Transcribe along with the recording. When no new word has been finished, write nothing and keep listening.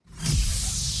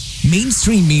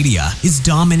Mainstream media is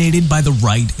dominated by the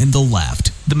right and the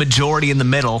left. The majority in the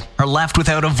middle are left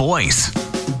without a voice.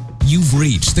 You've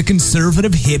reached the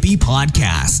Conservative Hippie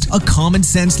Podcast, a common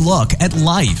sense look at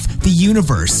life, the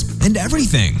universe, and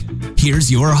everything.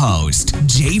 Here's your host,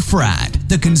 Jay Fratt,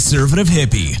 the Conservative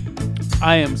Hippie.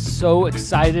 I am so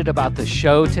excited about the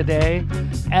show today.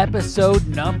 Episode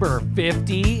number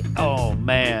 50. Oh,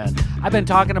 man. I've been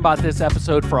talking about this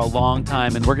episode for a long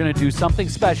time, and we're going to do something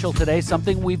special today,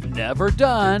 something we've never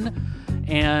done,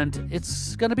 and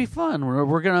it's going to be fun.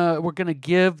 We're going to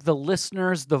give the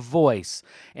listeners the voice,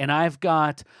 and I've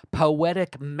got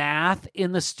Poetic Math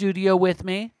in the studio with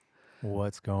me.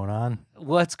 What's going on?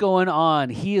 What's going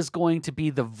on? He is going to be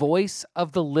the voice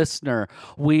of the listener.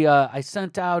 I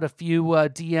sent out a few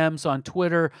DMs on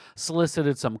Twitter,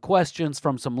 solicited some questions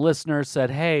from some listeners, said,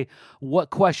 hey,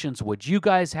 what questions would you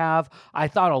guys have? I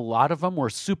thought a lot of them were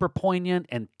super poignant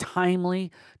and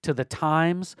timely to the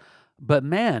times. But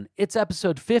man, it's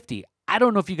episode 50. I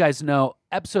don't know if you guys know,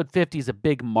 episode 50 is a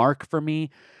big mark for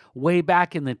me. Way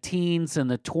back in the teens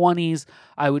and the 20s,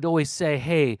 I would always say,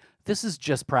 hey, this is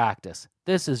just practice.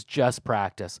 This is just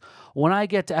practice. When I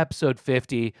get to episode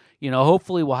 50,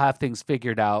 hopefully we'll have things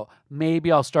figured out.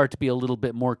 Maybe I'll start to be a little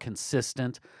bit more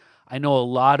consistent. I know a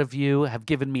lot of you have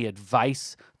given me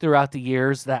advice throughout the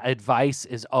years. That advice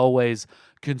is always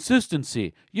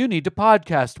consistency. You need to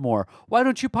podcast more. Why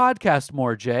don't you podcast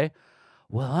more, Jay?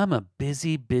 Well, I'm a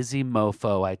busy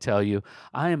mofo, I tell you.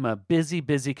 I am a busy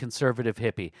conservative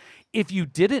hippie. If you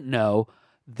didn't know,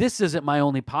 this isn't my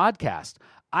only podcast.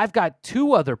 I've got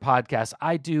two other podcasts.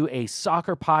 I do a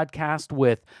soccer podcast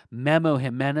with Memo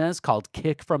Jimenez called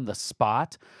Kick from the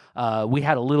Spot. We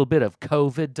had a little bit of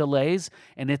COVID delays,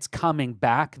 and it's coming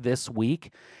back this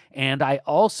week. And I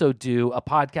also do a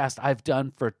podcast I've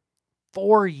done for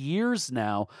 4 years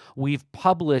now. We've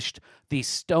published the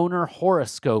stoner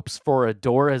horoscopes for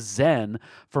Adora Zen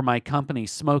for my company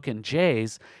Smokin'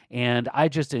 Jays, and I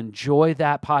just enjoy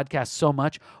that podcast so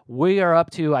much. We are up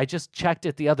to, I just checked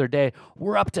it the other day,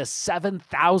 we're up to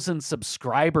 7,000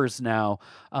 subscribers now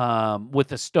with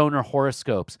the stoner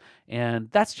horoscopes, and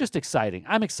that's just exciting.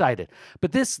 I'm excited.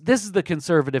 But this is the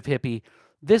Conservative Hippie.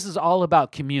 This is all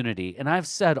about community, and I've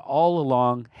said all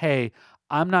along, hey,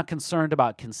 I'm not concerned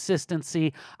about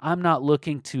consistency. I'm not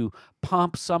looking to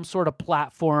pump some sort of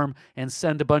platform and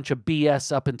send a bunch of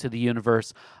BS up into the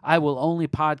universe. I will only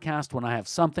podcast when I have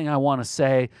something I want to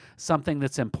say, something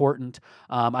that's important.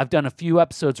 I've done a few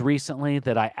episodes recently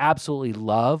that I absolutely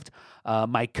loved.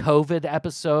 My COVID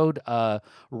episode,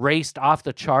 Raced Off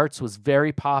the Charts, was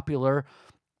very popular.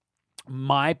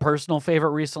 My personal favorite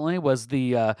recently was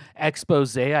the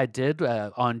expose I did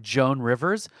on Joan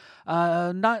Rivers.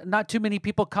 Not too many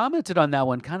people commented on that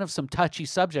one. Kind of some touchy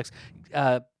subjects.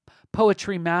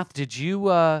 Poetry Math. Did you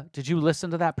listen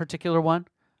to that particular one?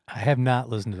 I have not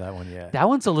listened to that one yet. That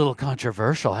one's a little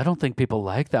controversial. I don't think people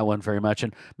like that one very much,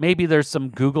 and maybe there's some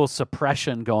Google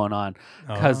suppression going on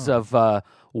because of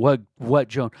what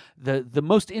Joan. The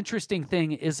most interesting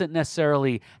thing isn't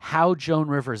necessarily how Joan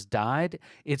Rivers died.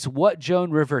 It's what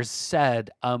Joan Rivers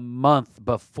said a month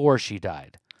before she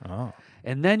died. Oh.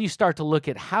 And then you start to look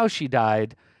at how she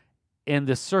died, and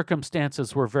the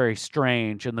circumstances were very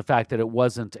strange, and the fact that it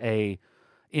wasn't a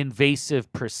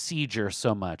invasive procedure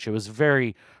so much. It was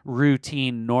very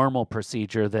routine, normal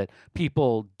procedure that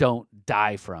people don't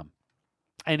die from.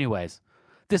 Anyways,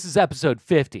 this is episode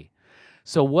 50.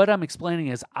 So what I'm explaining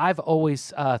is I've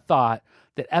always thought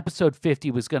that episode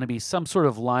 50 was going to be some sort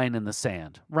of line in the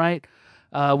sand, right?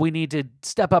 We need to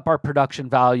step up our production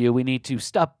value. We need to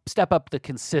step up the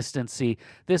consistency.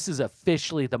 This is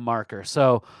officially the marker.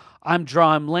 So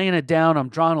I'm laying it down. I'm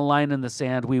drawing a line in the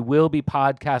sand. We will be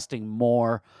podcasting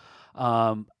more.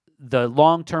 The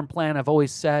long-term plan, I've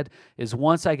always said, is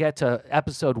once I get to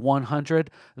episode 100,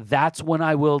 that's when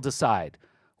I will decide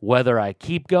whether I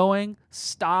keep going,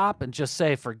 stop, and just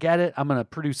say, forget it. I'm going to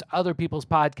produce other people's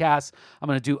podcasts. I'm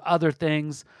going to do other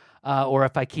things. Or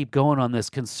if I keep going on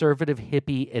this conservative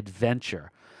hippie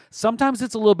adventure. Sometimes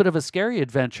it's a little bit of a scary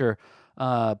adventure,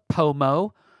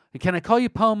 Pomo. Can I call you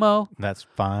Pomo? That's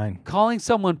fine. Calling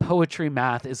someone Poetry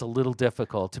Math is a little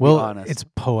difficult, to be honest. It's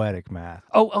Poetic Math.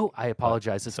 Oh, I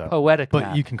apologize. It's Poetic Math.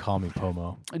 But you can call me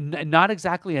Pomo. Not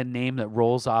exactly a name that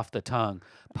rolls off the tongue.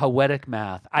 Poetic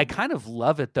Math. I kind of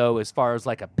love it, though, as far as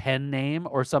like a pen name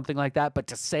or something like that. But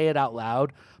to say it out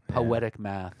loud, Poetic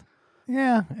Math.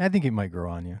 Yeah, I think it might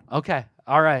grow on you. Okay.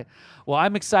 All right. Well,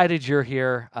 I'm excited you're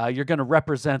here. You're going to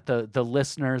represent the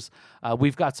listeners.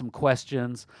 We've got some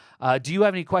questions. Do you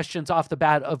have any questions off the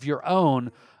bat of your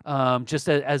own, just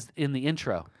as in the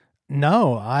intro?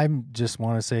 No, I just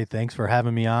want to say thanks for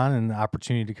having me on and the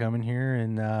opportunity to come in here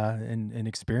and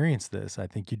experience this. I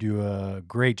think you do a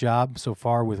great job so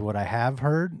far with what I have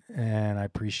heard, and I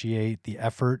appreciate the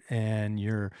effort and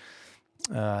your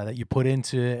that you put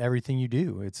into everything you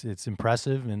do. It's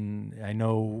impressive, and I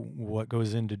know what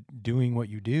goes into doing what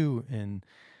you do, and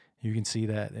you can see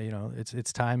that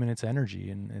it's time and it's energy,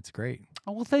 and it's great.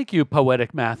 Oh, well, thank you,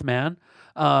 Poetic Math Man.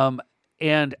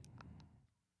 And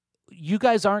you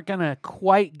guys aren't going to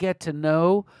quite get to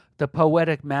know the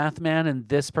Poetic Math Man in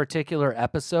this particular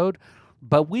episode,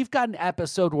 but we've got an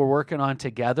episode we're working on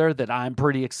together that I'm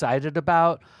pretty excited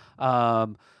about.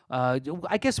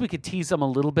 I guess we could tease them a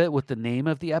little bit with the name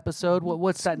of the episode.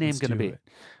 What's that name going to be?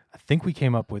 I think we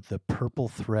came up with the Purple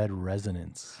Thread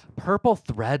Resonance. Purple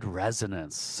Thread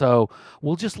Resonance. So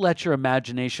we'll just let your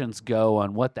imaginations go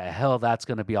on what the hell that's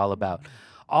going to be all about.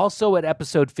 Also at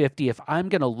episode 50, if I'm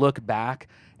going to look back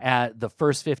at the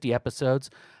first 50 episodes,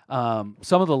 some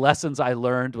of the lessons I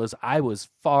learned was I was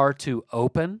far too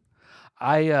open.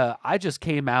 I just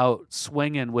came out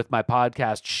swinging with my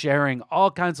podcast, sharing all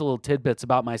kinds of little tidbits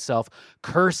about myself,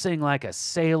 cursing like a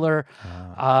sailor.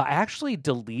 I actually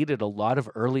deleted a lot of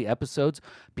early episodes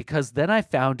because then I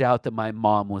found out that my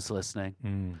mom was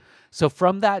listening. So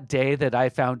from that day that I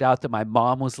found out that my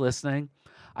mom was listening,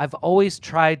 I've always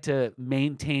tried to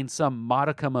maintain some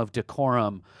modicum of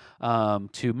decorum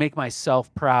to make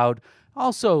myself proud,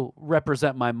 also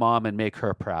represent my mom and make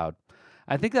her proud.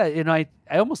 I think that,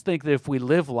 I almost think that if we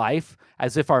live life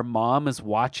as if our mom is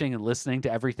watching and listening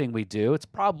to everything we do, it's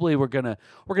probably we're gonna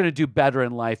do better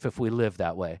in life if we live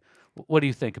that way. What do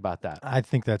you think about that? I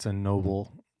think that's a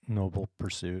noble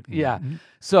pursuit. Yeah.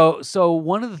 So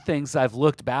one of the things I've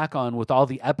looked back on with all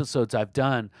the episodes I've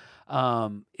done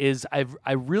is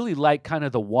I really like kind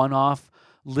of the one-off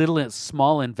little and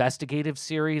small investigative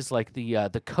series, like the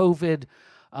COVID.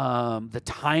 The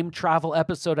time travel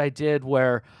episode I did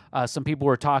where some people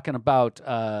were talking about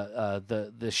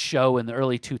the show in the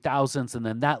early 2000s, and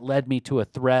then that led me to a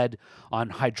thread on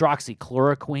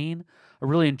hydroxychloroquine. I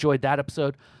really enjoyed that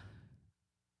episode.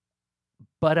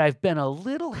 But I've been a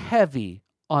little heavy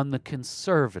on the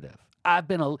conservative. I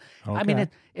mean,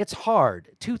 it's hard.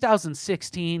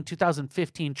 2016,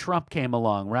 2015, Trump came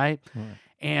along, right?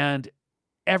 And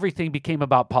everything became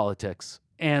about politics.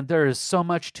 And there is so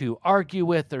much to argue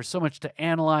with. There's so much to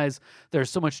analyze. There's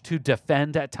so much to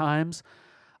defend at times.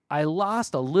 I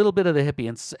lost a little bit of the hippie.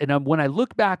 And when I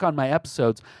look back on my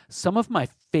episodes, some of my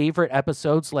favorite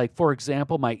episodes, like, for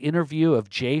example, my interview of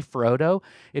Jay Frodo,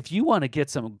 if you want to get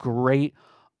some great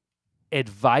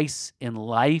advice in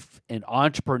life and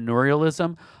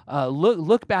entrepreneurialism,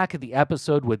 look back at the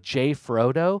episode with Jay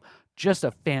Frodo. Just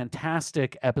a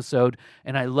fantastic episode,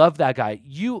 and I love that guy.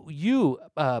 You,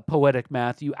 Poetic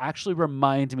Math, you actually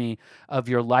remind me of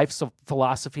your life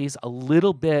philosophies a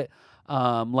little bit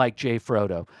like Jay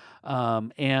Frodo.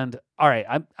 And all right,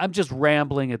 I'm just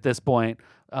rambling at this point.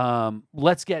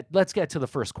 Let's get to the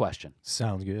first question.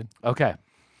 Sounds good. Okay.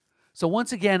 So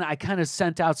once again, I kind of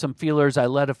sent out some feelers. I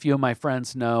let a few of my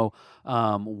friends know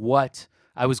what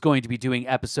I was going to be doing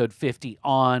episode 50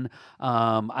 on.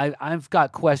 I've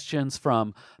got questions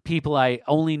from people I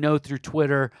only know through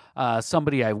Twitter,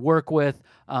 somebody I work with,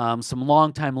 some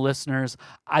longtime listeners.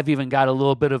 I've even got a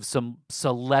little bit of some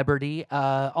celebrity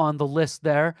on the list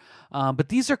there. But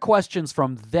these are questions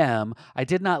from them. I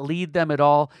did not lead them at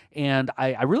all, and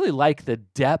I really like the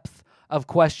depth of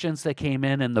questions that came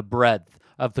in and the breadth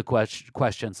of the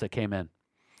questions that came in.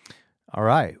 All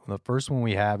right. Well, the first one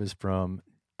we have is from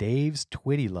Dave's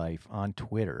Twitty Life on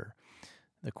Twitter.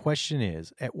 The question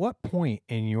is, at what point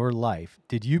in your life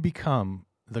did you become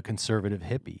the conservative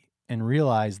hippie and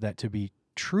realize that to be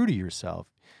true to yourself,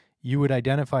 you would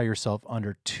identify yourself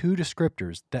under two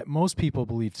descriptors that most people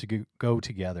believe to go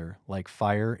together, like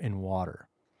fire and water?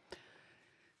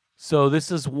 So this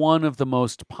is one of the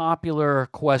most popular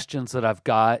questions that I've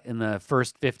got in the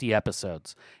first 50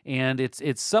 episodes. And it's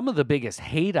some of the biggest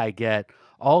hate I get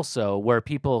also, where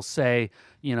people say,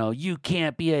 you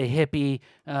can't be a hippie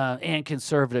and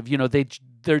conservative.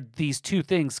 They're these two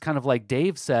things, kind of like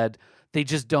Dave said, they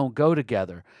just don't go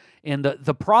together. And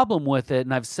the problem with it,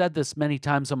 and I've said this many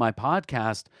times on my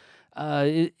podcast,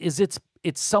 is it's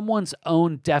someone's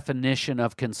own definition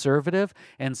of conservative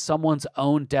and someone's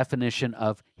own definition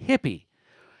of hippie.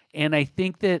 And I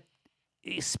think that,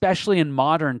 especially in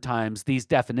modern times, these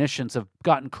definitions have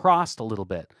gotten crossed a little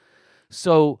bit.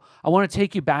 So I want to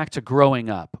take you back to growing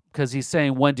up, because he's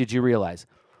saying, when did you realize?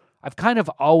 I've kind of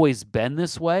always been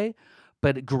this way,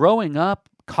 but growing up,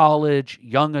 college,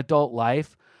 young adult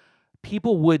life,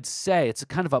 people would say, it's a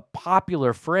kind of a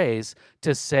popular phrase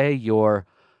to say you're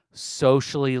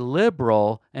socially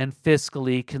liberal and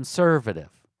fiscally conservative,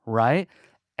 right?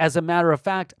 As a matter of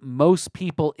fact, most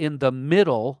people in the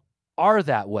middle are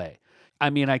that way. I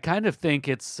mean, I kind of think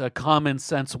it's a common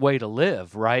sense way to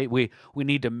live, right? We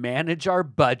need to manage our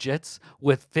budgets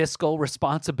with fiscal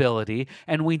responsibility,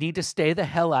 and we need to stay the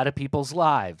hell out of people's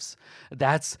lives.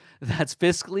 That's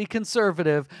fiscally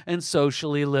conservative and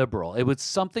socially liberal. It was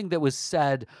something that was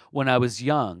said when I was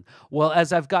young. Well,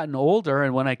 as I've gotten older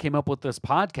and when I came up with this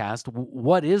podcast,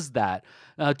 what is that?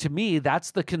 To me,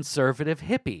 that's the conservative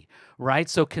hippie, right?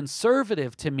 So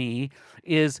conservative to me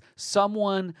is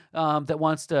someone that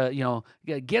wants to,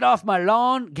 get off my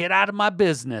lawn, get out of my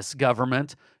business,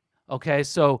 government. Okay,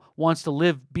 so wants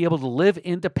to be able to live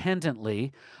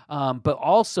independently, but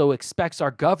also expects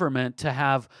our government to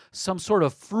have some sort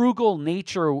of frugal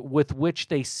nature with which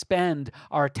they spend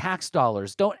our tax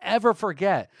dollars. Don't ever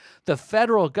forget, the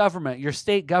federal government, your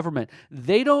state government,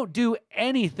 they don't do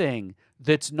anything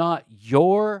that's not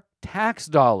your tax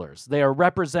dollars. They are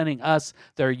representing us.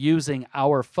 They're using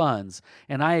our funds.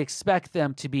 And I expect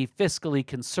them to be fiscally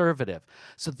conservative.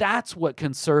 So that's what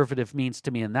conservative means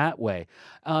to me in that way.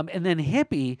 And then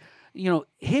hippie,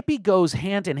 hippie goes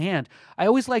hand in hand. I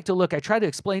always like to I try to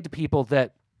explain to people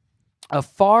that a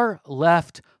far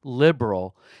left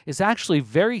liberal is actually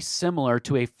very similar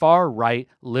to a far right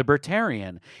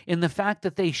libertarian in the fact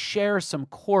that they share some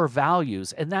core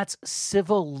values, and that's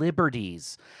civil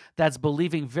liberties. That's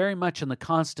believing very much in the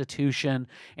Constitution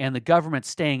and the government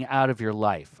staying out of your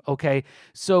life. Okay,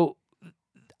 so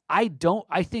I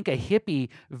think a hippie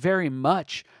very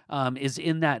much is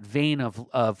in that vein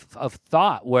of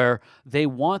thought where they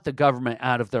want the government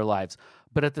out of their lives.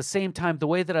 But at the same time, the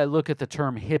way that I look at the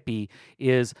term hippie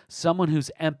is someone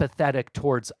who's empathetic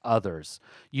towards others.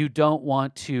 You don't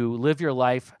want to live your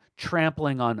life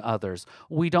trampling on others.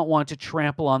 We don't want to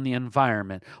trample on the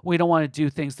environment. We don't want to do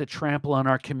things that trample on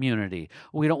our community.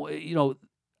 We don't,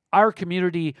 our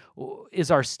community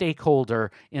is our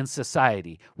stakeholder in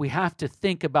society. We have to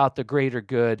think about the greater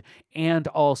good and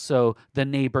also the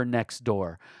neighbor next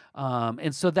door.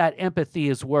 And so that empathy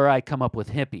is where I come up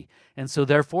with hippie. And so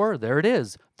therefore, there it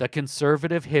is, the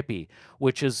conservative hippie,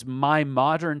 which is my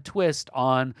modern twist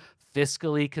on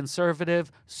fiscally conservative,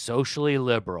 socially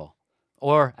liberal.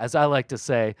 Or, as I like to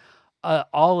say,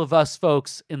 all of us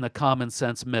folks in the common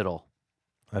sense middle.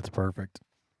 That's perfect.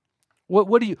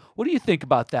 What do you think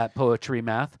about that, Poetry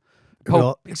Math?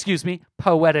 Excuse me,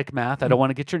 Poetic Math. I don't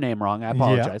want to get your name wrong. I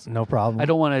apologize. Yeah, no problem. I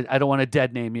don't want to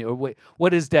dead name you. Wait,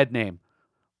 what is dead name?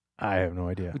 I have no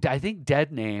idea. I think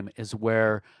dead name is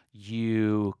where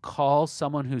you call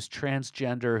someone who's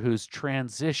transgender, who's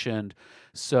transitioned,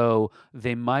 so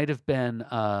they might have been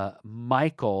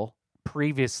Michael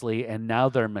previously, and now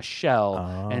they're Michelle,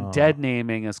 and dead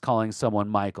naming is calling someone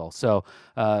Michael. So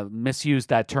misused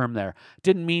that term there.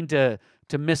 Didn't mean to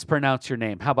mispronounce your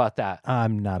name. How about that?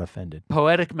 I'm not offended.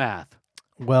 Poetic Math.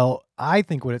 Well, I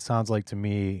think what it sounds like to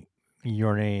me,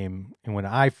 your name, and when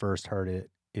I first heard it,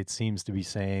 it seems to be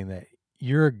saying that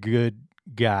you're a good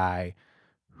guy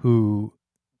who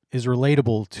is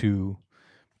relatable to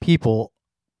people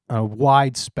on a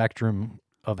wide spectrum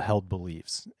of held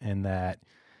beliefs, and that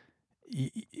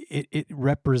it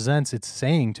represents, it's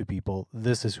saying to people,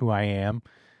 this is who I am,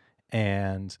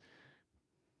 and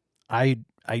I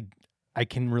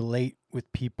can relate with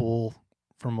people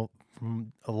from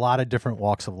a lot of different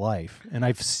walks of life, and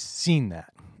I've seen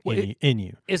that in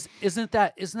you. Isn't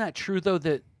that true though,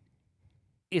 that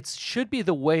it should be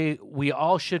the way we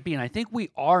all should be, and I think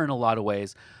we are in a lot of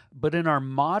ways, but in our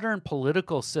modern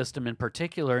political system in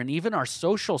particular, and even our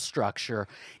social structure,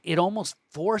 it almost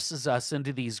forces us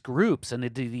into these groups and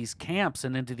into these camps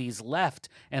and into these left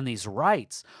and these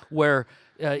rights, where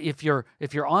if you're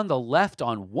on the left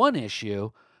on one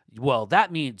issue, well,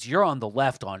 that means you're on the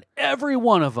left on every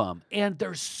one of them. And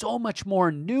there's so much more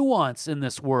nuance in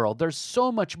this world. There's so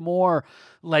much more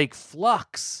like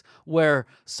flux, where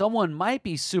someone might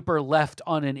be super left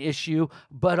on an issue,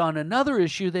 but on another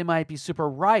issue, they might be super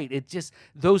right. It just,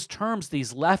 those terms,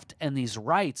 these left and these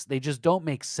rights, they just don't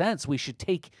make sense. We should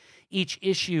take each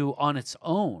issue on its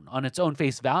own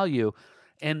face value.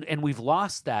 And we've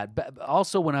lost that. But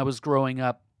also, when I was growing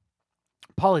up,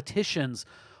 politicians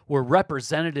were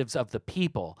representatives of the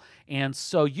people. And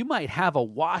so you might have a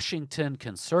Washington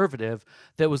conservative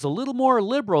that was a little more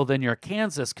liberal than your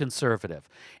Kansas conservative.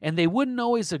 And they wouldn't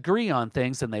always agree on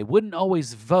things, and they wouldn't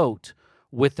always vote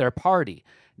with their party.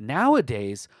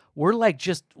 Nowadays, we're like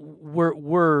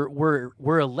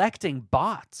we're electing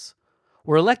bots.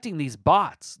 We're electing these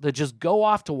bots that just go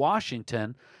off to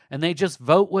Washington and they just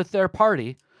vote with their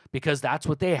party, because that's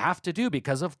what they have to do,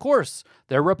 because of course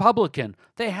they're Republican.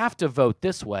 They have to vote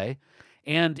this way.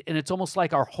 And it's almost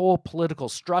like our whole political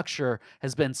structure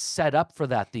has been set up for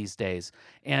that these days.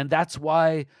 And that's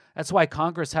why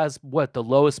Congress has the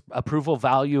lowest approval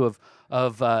value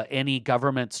of any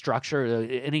government structure.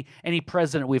 Any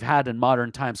president we've had in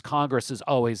modern times, Congress is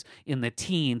always in the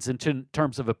teens in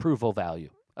terms of approval value,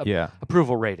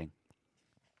 approval rating.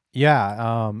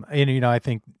 Yeah, and I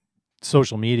think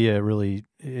social media really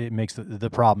it makes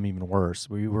the problem even worse.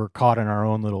 We were caught in our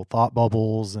own little thought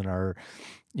bubbles and our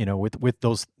with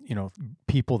those,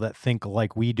 people that think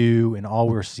like we do, and all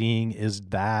we're seeing is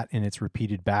that, and it's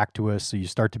repeated back to us. So you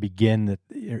start to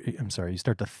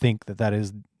think that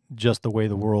is just the way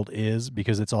the world is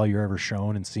because it's all you're ever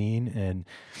shown and seen. And,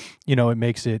 it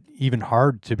makes it even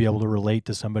hard to be able to relate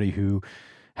to somebody who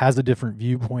has a different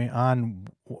viewpoint on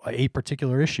a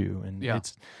particular issue. And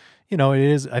it's, it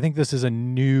is, I think this is a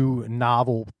new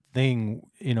novel thing,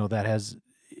 that has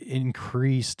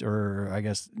increased, or I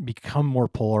guess become more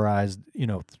polarized,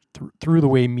 through the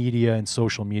way media and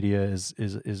social media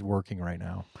is working right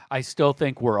now. I still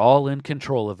think we're all in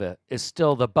control of it. It's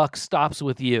still the buck stops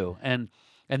with you. And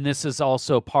this is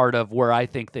also part of where I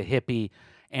think the hippie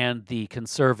and the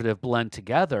conservative blend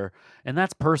together, and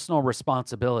that's personal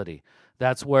responsibility.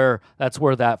 That's where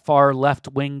that far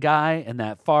left-wing guy and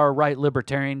that far right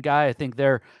libertarian guy, I think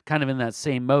they're kind of in that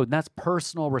same mode. And that's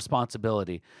personal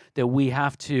responsibility that we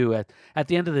have to, at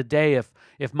the end of the day,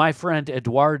 if my friend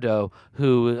Eduardo,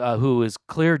 who is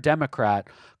clear Democrat,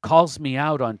 calls me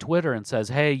out on Twitter and says,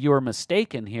 hey, you're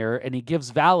mistaken here, and he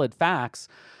gives valid facts,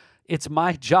 it's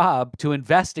my job to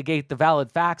investigate the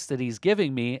valid facts that he's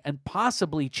giving me and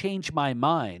possibly change my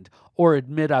mind or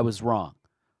admit I was wrong.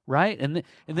 Right? And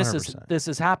this 100%. This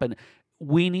has happened.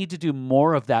 We need to do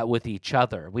more of that with each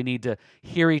other. We need to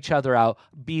hear each other out,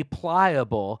 be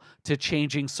pliable to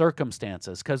changing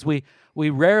circumstances, because we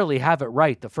rarely have it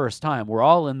right the first time. We're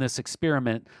all in this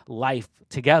experiment life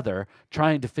together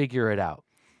trying to figure it out.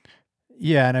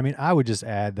 Yeah, and I mean, I would just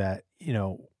add that,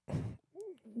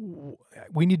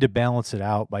 we need to balance it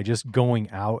out by just going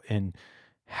out and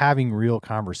having real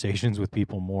conversations with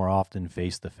people more often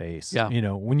face to face. Yeah.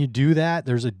 When you do that,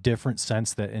 there's a different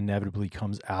sense that inevitably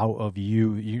comes out of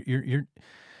you. You're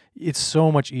it's so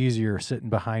much easier sitting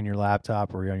behind your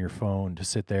laptop or on your phone to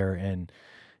sit there and,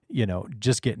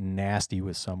 just get nasty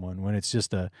with someone when it's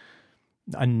just a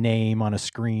name on a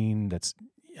screen that's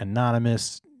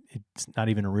anonymous. It's not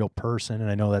even a real person.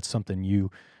 And I know that's something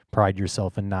you pride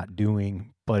yourself in not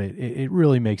doing, but it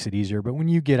really makes it easier. But when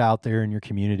you get out there in your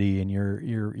community and you're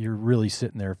really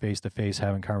sitting there face to face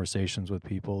having conversations with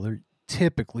people, they're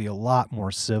typically a lot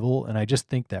more civil. And I just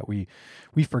think that we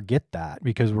forget that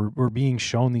because we're being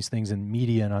shown these things in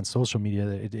media and on social media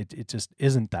that it just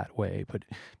isn't that way. But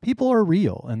people are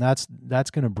real, and that's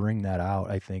going to bring that out,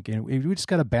 I think. And we just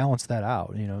got to balance that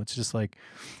out. It's just like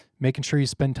making sure you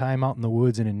spend time out in the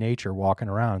woods and in nature walking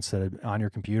around instead of on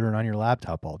your computer and on your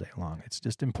laptop all day long. It's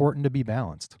just important to be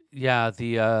balanced. Yeah,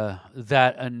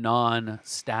 that anon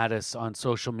status on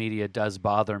social media does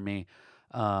bother me.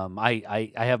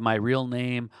 I have my real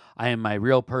name. I am my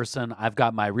real person. I've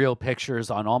got my real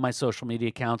pictures on all my social media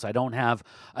accounts. I don't have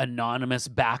anonymous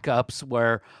backups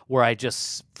where I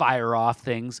just fire off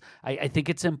things. I think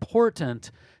it's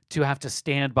important to have to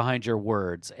stand behind your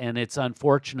words, and it's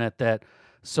unfortunate that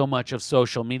so much of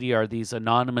social media are these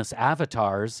anonymous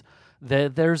avatars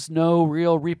that there's no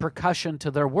real repercussion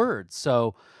to their words.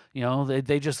 So,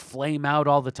 they just flame out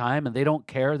all the time and they don't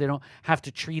care. They don't have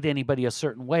to treat anybody a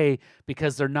certain way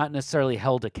because they're not necessarily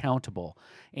held accountable.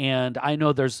 And I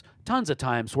know there's tons of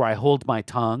times where I hold my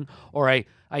tongue, or I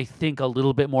think a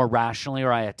little bit more rationally,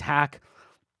 or I attack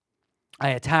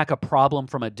a problem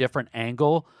from a different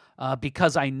angle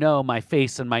because I know my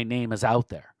face and my name is out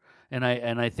there. And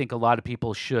I think a lot of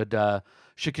people should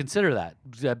consider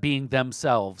that, being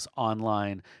themselves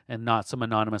online and not some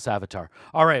anonymous avatar.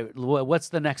 All right, what's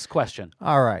the next question?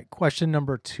 All right, question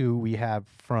number 2 we have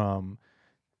from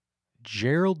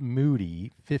Gerald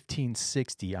Moody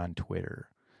 1560 on Twitter,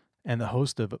 and the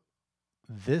host of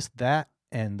This, That,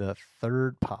 and the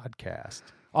Third podcast.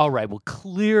 All right, well,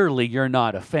 clearly you're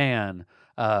not a fan,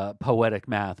 Poetic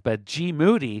Math, but G.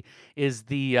 Moody is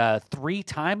the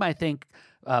 3-time, I think,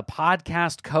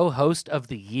 podcast co-host of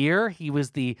the year. He was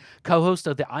the co-host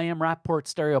of the I Am Rapport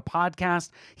Stereo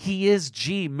podcast. He is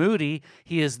G. Moody.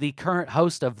 He is the current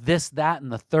host of This, That,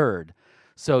 and the Third.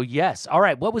 So, yes. All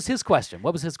right. What was his question?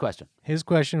 His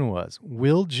question was,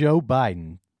 will Joe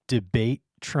Biden debate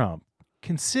Trump,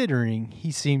 considering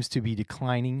he seems to be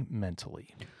declining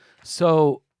mentally?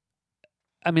 So,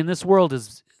 I mean, this world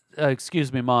is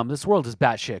excuse me, Mom, this world is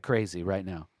batshit crazy right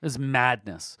now. This is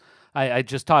madness. I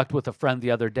just talked with a friend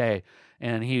the other day,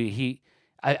 and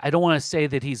I don't want to say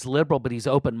that he's liberal, but he's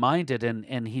open-minded,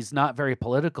 and he's not very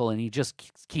political, and he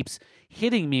just keeps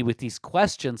hitting me with these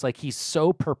questions like he's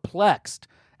so perplexed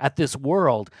at this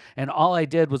world. And all I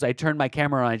did was I turned my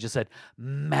camera on and I just said,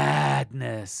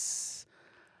 madness,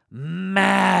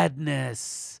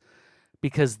 madness,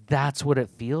 because that's what it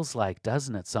feels like,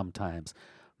 doesn't it, sometimes?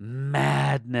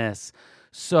 Madness.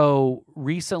 So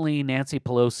recently, Nancy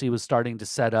Pelosi was starting to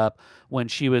set up when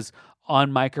she was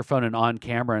on microphone and on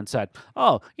camera and said,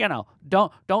 "Oh,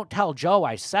 don't tell Joe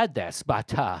I said this,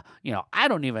 but I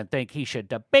don't even think he should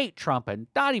debate Trump and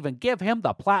not even give him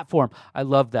the platform." I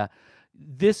love that.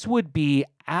 This would be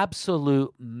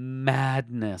absolute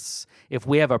madness if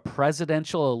we have a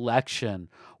presidential election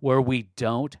where we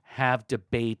don't have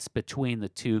debates between the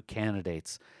two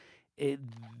candidates.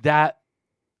 That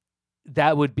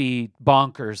would be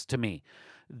bonkers to me.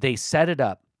 They set it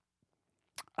up.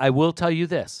 I will tell you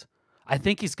this. I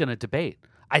think he's going to debate.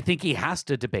 I think he has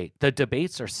to debate. The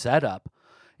debates are set up.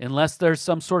 Unless there's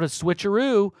some sort of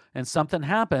switcheroo and something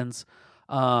happens.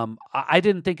 I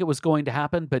didn't think it was going to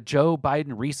happen, but Joe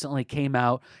Biden recently came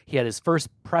out. He had his first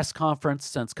press conference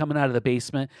since coming out of the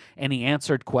basement, and he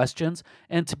answered questions.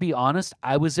 And to be honest,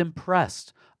 I was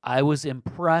impressed. I was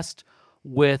impressed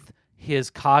with his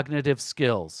cognitive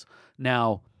skills.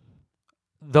 Now,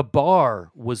 the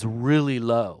bar was really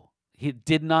low. It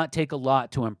did not take a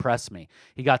lot to impress me.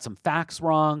 He got some facts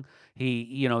wrong.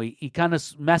 He kind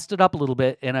of messed it up a little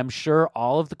bit, and I'm sure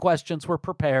all of the questions were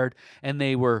prepared, and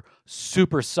they were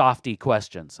super softy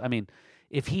questions. I mean,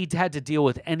 if he'd had to deal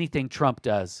with anything Trump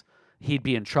does, he'd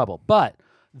be in trouble. But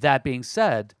that being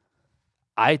said,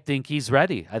 I think he's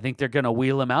ready. I think they're going to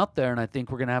wheel him out there, and I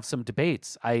think we're going to have some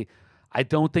debates. I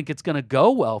don't think it's going to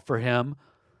go well for him,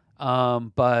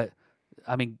 but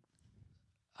I mean,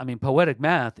 poetic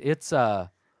math. It's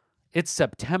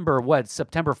September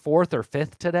 4th or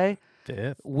 5th today.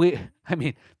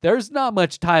 5th. There's not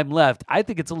much time left. I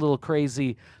think it's a little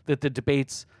crazy that the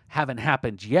debates haven't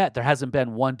happened yet. There hasn't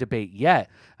been one debate yet.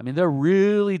 I mean, they're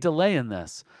really delaying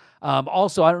this.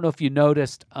 Also, I don't know if you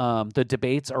noticed, the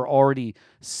debates are already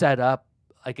set up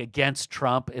like against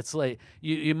Trump. It's like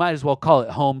you might as well call it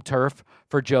home turf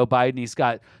for Joe Biden. He's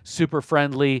got super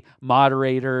friendly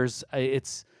moderators.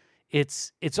 It's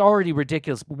already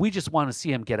ridiculous. But we just want to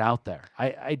see him get out there.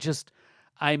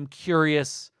 I'm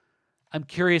curious. I'm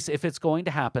curious if it's going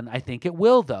to happen. I think it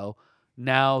will, though.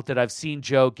 Now that I've seen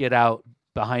Joe get out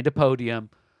behind a podium,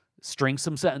 string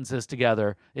some sentences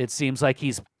together, it seems like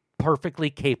he's perfectly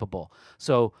capable.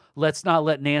 So let's not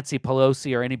let Nancy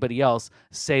Pelosi or anybody else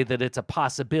say that it's a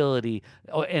possibility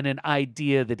and an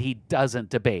idea that he doesn't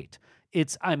debate.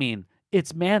 It's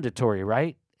mandatory,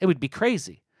 right? It would be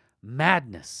crazy.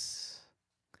 Madness.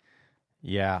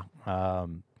 Yeah.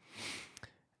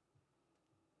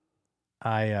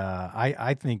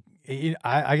 I think,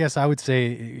 I guess I would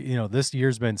say, this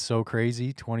year's been so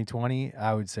crazy, 2020.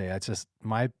 I would say that's just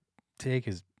my take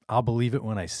is I'll believe it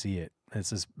when I see it. It's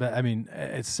just,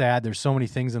 it's sad. There's so many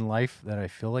things in life that I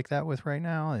feel like that with right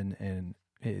now. And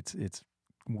it's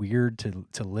weird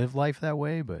to live life that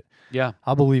way, but yeah,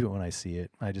 I'll believe it when I see it.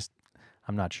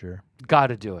 I'm not sure. Got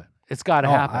to do it. It's got to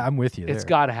happen. I'm with you there. It's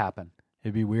got to happen.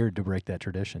 It'd be weird to break that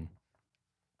tradition.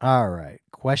 All right.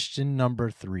 Question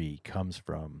number 3 comes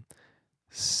from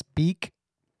Speak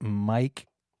Mike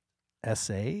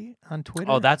SA on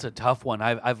Twitter. Oh, that's a tough one.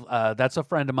 That's a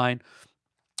friend of mine.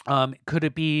 Could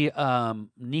it be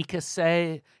Nika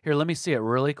Say? Here, let me see it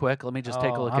really quick. Let me just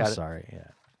take a look at it. I'm sorry. Yeah.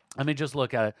 Let me just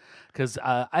look at it because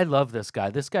I love this guy.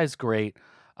 This guy's great.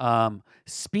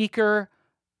 Speaker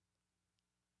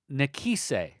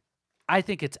Nikise. I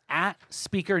think it's at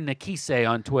Speaker Nikise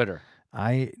on Twitter.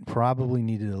 I probably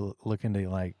need to look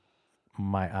into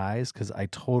my eyes because I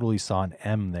totally saw an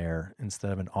M there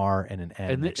instead of an R and an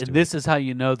N. And this is how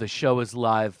you know the show is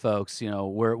live, folks.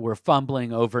 We're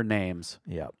fumbling over names.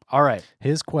 Yep. All right.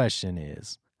 His question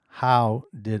is, how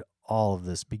did all of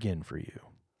this begin for you?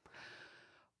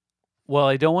 Well,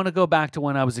 I don't want to go back to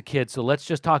when I was a kid, so let's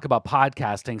just talk about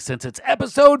podcasting since it's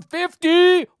episode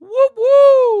 50. Woo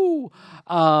woo!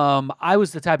 I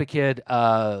was the type of kid,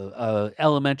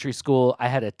 elementary school. I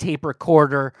had a tape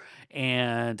recorder,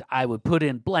 and I would put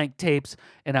in blank tapes,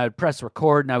 and I would press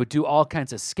record, and I would do all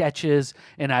kinds of sketches,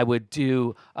 and I would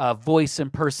do voice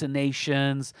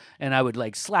impersonations, and I would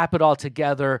slap it all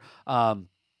together.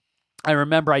 I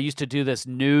remember I used to do this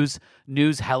news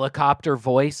helicopter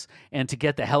voice, and to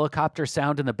get the helicopter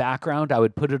sound in the background, I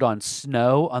would put it on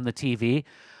snow on the TV.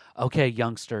 Okay,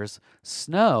 youngsters,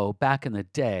 Snow, back in the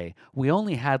day, we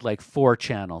only had like 4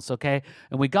 channels, okay?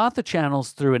 And we got the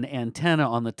channels through an antenna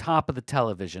on the top of the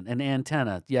television. An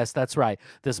antenna, yes, that's right.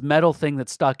 This metal thing that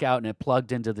stuck out and it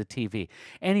plugged into the TV.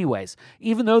 Anyways,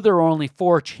 even though there were only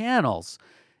 4 channels,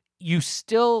 you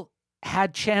still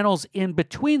had channels in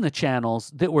between the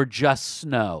channels that were just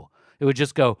Snow. It would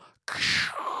just go.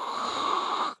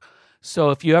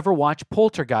 So if you ever watch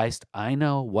Poltergeist, I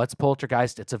know what's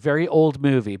Poltergeist. It's a very old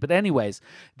movie. But anyways,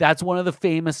 that's one of the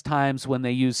famous times when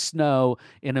they use Snow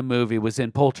in a movie was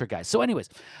in Poltergeist. So anyways,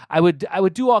 I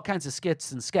would do all kinds of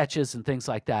skits and sketches and things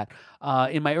like that.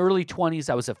 In my early 20s,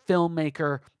 I was a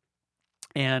filmmaker.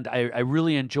 And I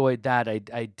really enjoyed that.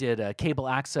 I did a cable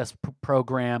access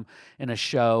program in a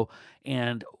show.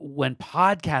 And when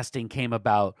podcasting came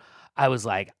about, I was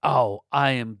like, oh,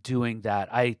 I am doing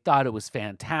that. I thought it was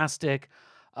fantastic.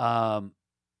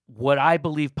 What I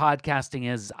believe podcasting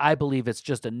is, I believe it's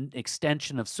just an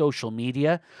extension of social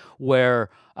media where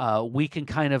we can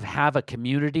kind of have a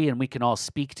community and we can all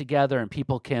speak together and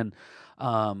people can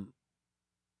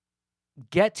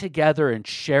get together and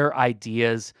share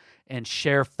ideas and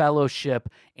share fellowship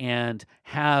and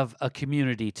have a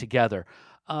community together.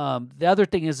 The other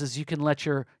thing is you can let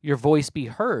your voice be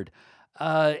heard.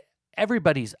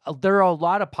 There are a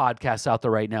lot of podcasts out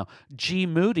there right now. G.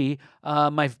 Moody,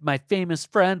 my famous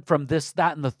friend from This,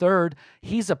 That, and the Third,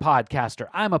 he's a podcaster.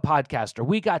 I'm a podcaster.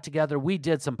 We got together. We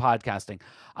did some podcasting.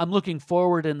 I'm looking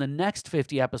forward in the next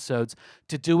 50 episodes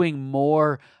to doing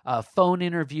more phone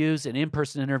interviews and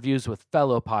in-person interviews with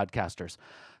fellow podcasters.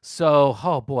 So,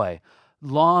 oh boy,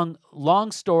 long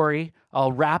story.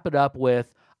 I'll wrap it up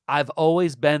with, I've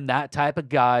always been that type of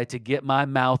guy to get my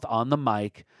mouth on the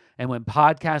mic. And when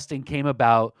podcasting came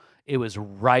about, it was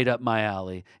right up my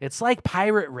alley. It's like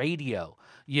pirate radio.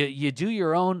 You do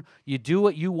your own, you do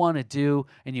what you want to do,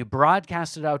 and you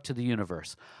broadcast it out to the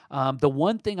universe. The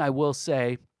one thing I will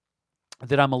say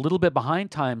that I'm a little bit behind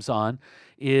times on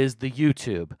is the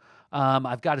YouTube.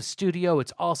 I've got a studio.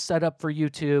 It's all set up for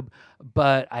YouTube,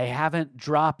 but I haven't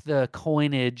dropped the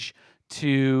coinage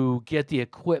to get the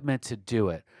equipment to do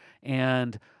it.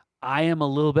 And I am a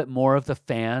little bit more of the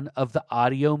fan of the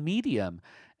audio medium.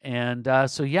 And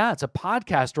so, yeah, it's a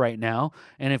podcast right now.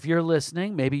 And if you're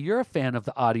listening, maybe you're a fan of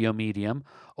the audio medium,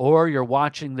 or you're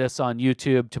watching this on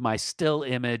YouTube to my still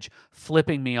image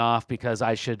flipping me off because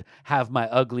I should have my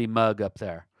ugly mug up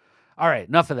there. All right,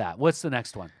 enough of that. What's the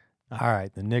next one? All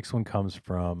right, the next one comes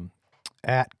from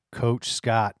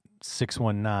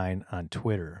 @CoachScott619 on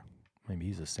Twitter. Maybe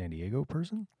he's a San Diego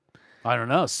person? I don't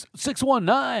know.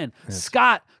 619.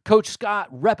 Scott, Coach Scott,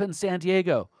 repping San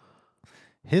Diego.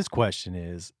 His question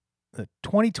is the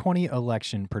 2020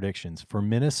 election predictions for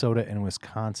Minnesota and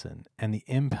Wisconsin and the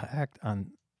impact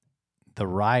on the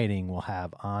rioting will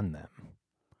have on them.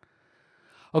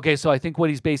 Okay, so I think what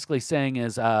he's basically saying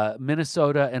is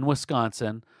Minnesota and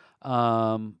Wisconsin,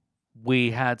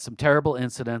 we had some terrible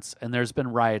incidents and there's been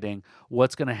rioting.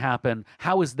 What's going to happen?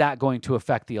 How is that going to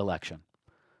affect the election?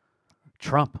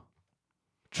 Trump.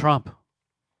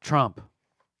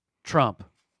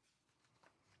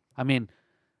 I mean,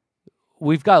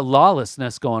 we've got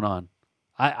lawlessness going on.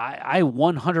 I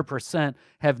 100%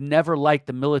 have never liked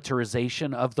the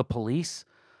militarization of the police.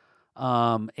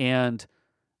 And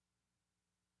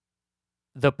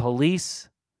the police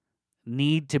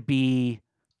need to be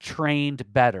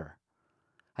trained better.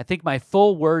 I think my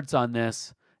full words on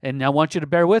this, and I want you to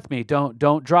bear with me. Don't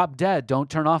drop dead. Don't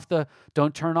turn off the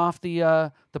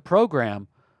program.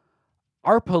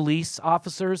 Our police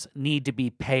officers need to be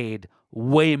paid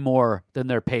way more than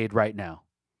they're paid right now.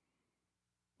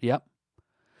 Yep.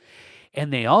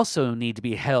 And they also need to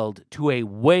be held to a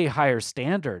way higher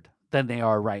standard than they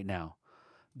are right now.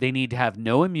 They need to have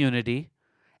no immunity,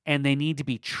 and they need to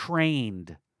be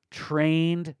trained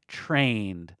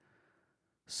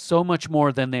so much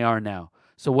more than they are now.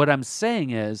 So what I'm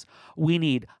saying is we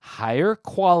need higher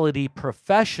quality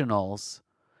professionals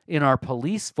in our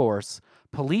police force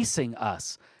policing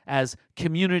us as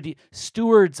community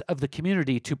stewards of the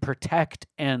community to protect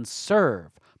and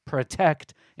serve. And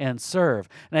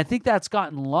I think that's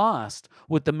gotten lost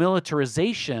with the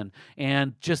militarization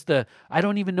and just I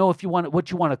don't even know if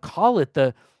what you want to call it,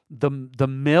 the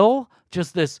mill,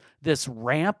 just this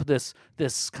ramp, this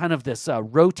kind of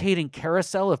rotating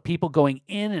carousel of people going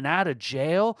in and out of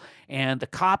jail, and the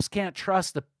cops can't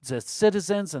trust the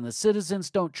citizens, and the citizens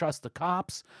don't trust the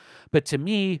cops. But to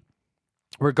me,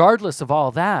 regardless of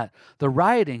all that, the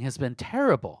rioting has been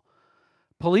terrible.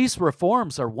 Police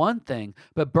reforms are one thing,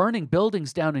 but burning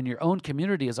buildings down in your own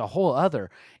community is a whole other.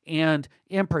 And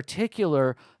in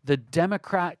particular, the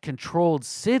Democrat-controlled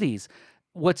cities.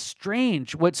 what's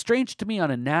strange to me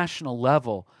on a national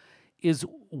level is,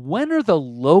 when are the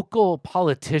local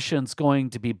politicians going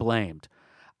to be blamed?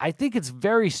 I think it's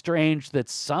very strange that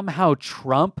somehow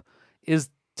Trump is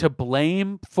to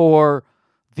blame for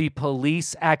the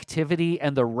police activity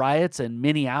and the riots in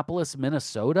Minneapolis,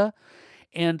 Minnesota.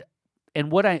 And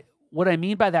what I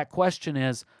mean by that question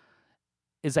is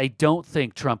I don't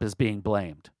think Trump is being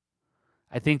blamed.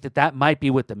 I think that might be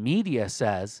what the media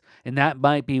says, and that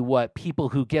might be what people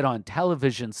who get on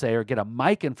television say or get a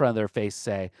mic in front of their face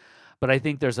say. But I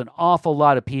think there's an awful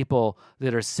lot of people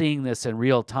that are seeing this in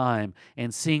real time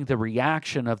and seeing the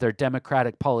reaction of their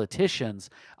Democratic politicians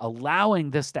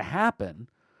allowing this to happen,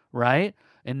 right?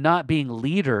 And not being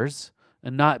leaders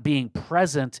and not being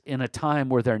present in a time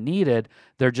where they're needed.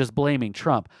 They're just blaming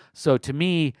Trump. So to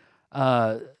me,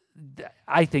 I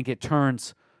think it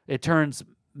turns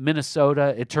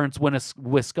Minnesota, it turns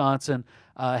Wisconsin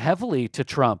heavily to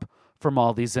Trump from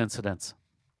all these incidents.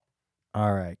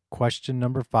 All right. Question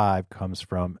number 5 comes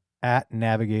from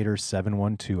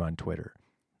 @Navigator712 on Twitter.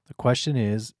 The question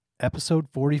is, episode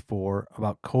 44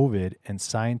 about COVID and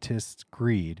scientists'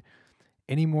 greed.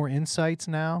 Any more insights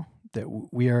now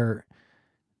that we are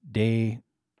day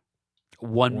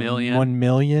 1 million? 1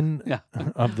 million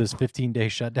of this 15-day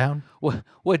shutdown?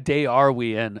 What day are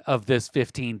we in of this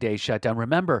 15-day shutdown?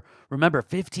 Remember,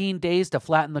 15 days to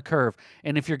flatten the curve.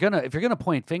 And if you're gonna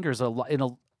point fingers,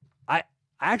 I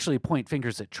actually point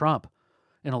fingers at Trump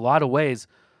in a lot of ways.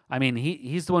 I mean,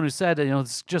 he's the one who said,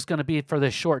 it's just going to be for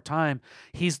this short time.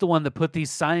 He's the one that put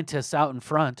these scientists out in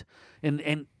front.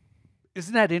 And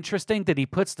isn't that interesting that he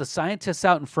puts the scientists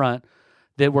out in front,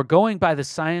 that we're going by the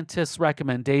scientists'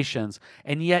 recommendations,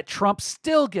 and yet Trump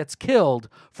still gets killed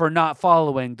for not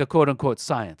following the quote-unquote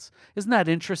science? Isn't that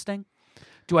interesting?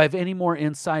 Do I have any more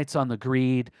insights on the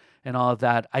greed and all of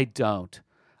that? I don't.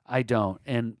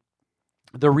 And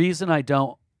the reason I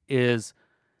don't is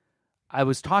I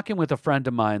was talking with a friend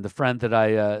of mine, the friend that I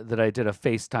did a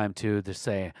FaceTime to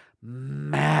say,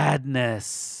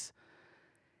 madness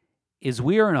is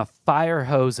we are in a fire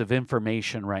hose of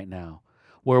information right now,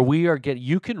 where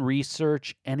you can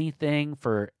research anything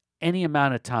for any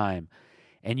amount of time,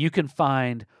 and you can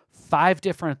find 5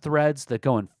 different threads that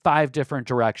go in 5 different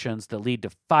directions that lead to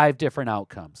 5 different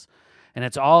outcomes. And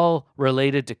it's all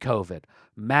related to COVID.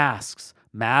 Masks,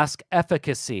 mask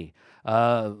efficacy,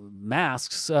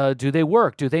 masks, do they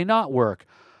work? Do they not work?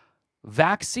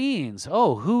 Vaccines.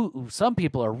 Some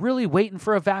people are really waiting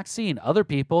for a vaccine. Other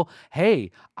people, hey,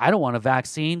 I don't want a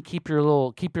vaccine. Keep your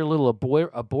little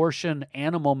abortion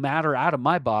animal matter out of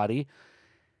my body.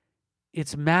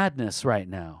 It's madness right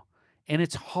now. And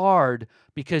it's hard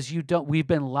because we've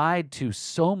been lied to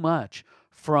so much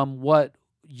from what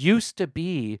used to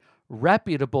be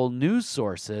reputable news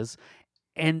sources,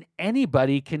 and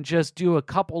anybody can just do a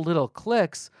couple little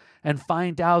clicks and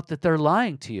find out that they're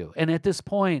lying to you. And at this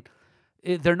point,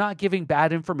 they're not giving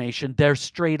bad information. They're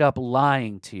straight up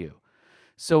lying to you.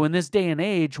 So in this day and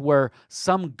age where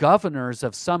some governors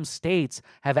of some states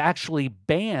have actually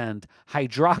banned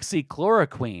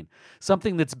hydroxychloroquine,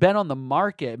 something that's been on the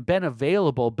market, been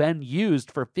available, been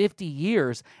used for 50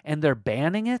 years, and they're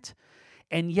banning it,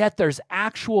 and yet there's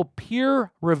actual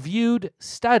peer-reviewed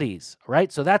studies,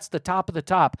 right? So that's the top of the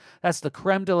top. That's the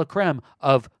creme de la creme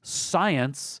of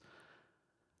science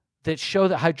that show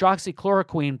that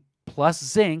hydroxychloroquine plus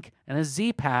zinc and a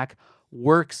Z-Pak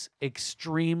works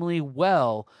extremely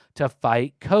well to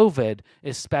fight COVID,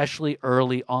 especially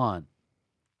early on.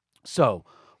 So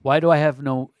why do I have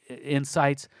no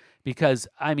insights? Because,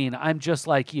 I'm just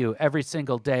like you every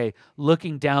single day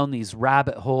looking down these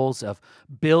rabbit holes of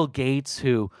Bill Gates,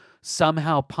 who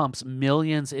somehow pumps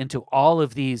millions into all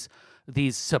of these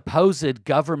supposed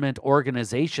government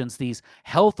organizations, these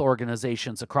health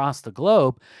organizations across the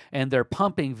globe, and they're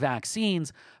pumping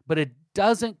vaccines, but it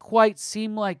doesn't quite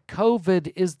seem like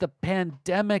COVID is the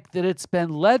pandemic that it's been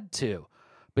led to.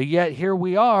 But yet here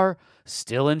we are,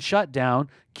 still in shutdown,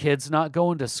 kids not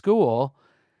going to school.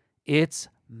 It's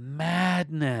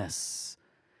madness.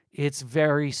 It's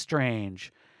very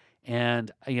strange.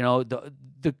 And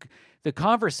the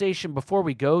conversation before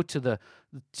we go to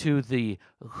the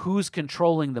who's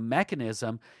controlling the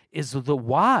mechanism is the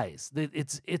whys.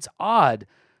 It's odd.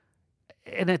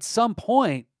 And at some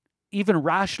point, even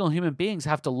rational human beings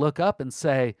have to look up and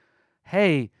say,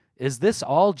 hey, is this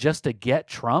all just to get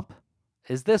Trump?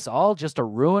 Is this all just to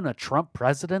ruin a Trump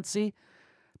presidency?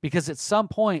 Because at some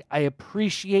point, I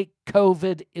appreciate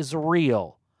COVID is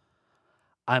real.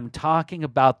 I'm talking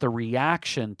about the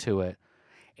reaction to it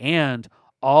and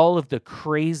all of the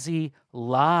crazy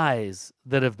lies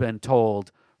that have been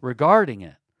told regarding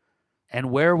it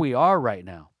and where we are right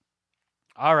now.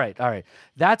 All right.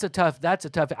 That's a tough.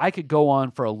 I could go on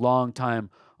for a long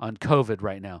time on COVID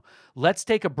right now. Let's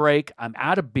take a break. I'm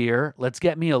out of beer. Let's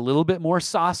get me a little bit more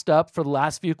sauced up for the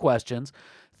last few questions.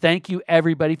 Thank you,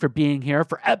 everybody, for being here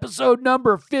for episode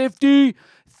number 50.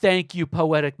 Thank you,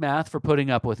 Poetic Math, for putting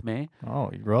up with me.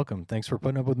 Oh, you're welcome. Thanks for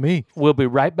putting up with me. We'll be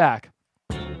right back.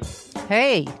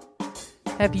 Hey,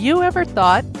 have you ever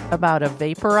thought about a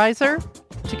vaporizer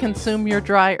to consume your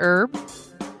dry herb?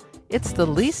 It's the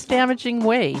least damaging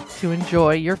way to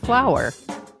enjoy your flower.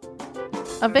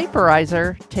 A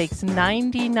vaporizer takes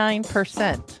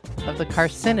 99% of the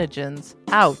carcinogens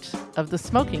out of the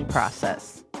smoking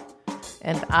process.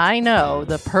 And I know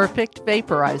the perfect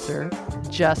vaporizer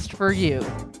just for you.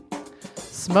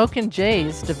 Smokin'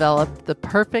 Jays developed the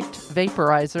perfect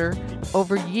vaporizer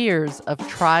over years of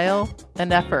trial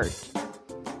and effort.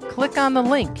 Click on the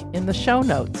link in the show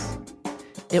notes.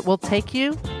 It will take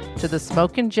you to the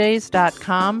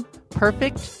smokinjays.com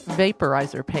perfect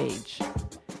vaporizer page.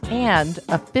 And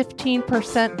a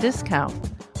 15%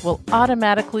 discount will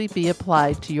automatically be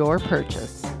applied to your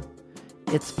purchase.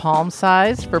 It's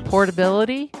palm-sized for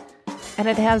portability, and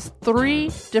it has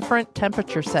 3 different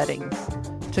temperature settings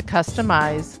to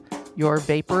customize your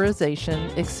vaporization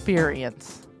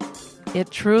experience.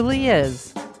 It truly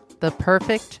is the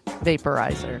perfect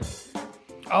vaporizer.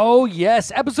 Oh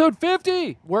yes, episode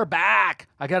 50. We're back.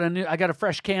 I got a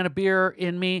fresh can of beer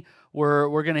in me.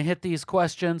 We're gonna hit these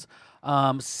questions.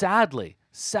 Sadly,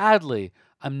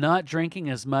 I'm not drinking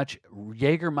as much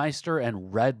Jägermeister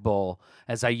and Red Bull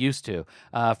as I used to.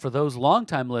 For those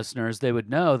longtime listeners, they would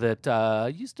know that I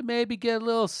used to maybe get a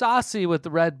little saucy with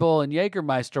the Red Bull and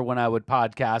Jägermeister when I would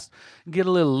podcast and get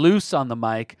a little loose on the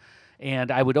mic.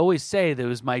 And I would always say that it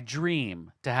was my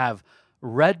dream to have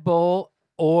Red Bull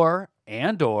or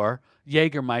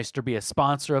Jägermeister be a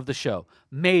sponsor of the show.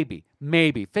 Maybe.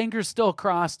 Fingers still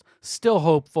crossed, still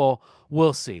hopeful.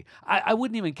 We'll see. I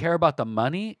wouldn't even care about the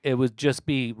money. It would just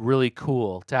be really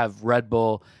cool to have Red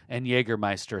Bull and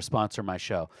Jägermeister sponsor my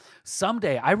show.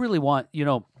 Someday, I really want,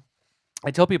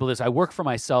 I tell people this, I work for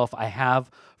myself. I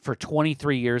have for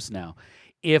 23 years now.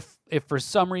 If for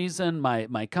some reason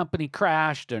my company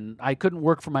crashed and I couldn't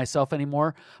work for myself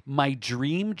anymore, my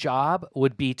dream job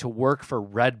would be to work for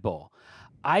Red Bull.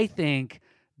 I think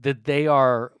that they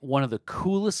are one of the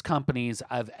coolest companies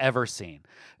I've ever seen.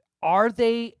 Are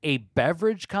they a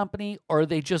beverage company or are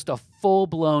they just a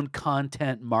full-blown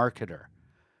content marketer?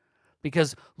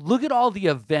 Because look at all the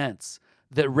events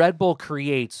that Red Bull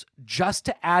creates just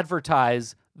to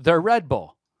advertise their Red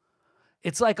Bull.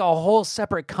 It's like a whole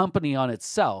separate company on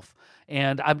itself.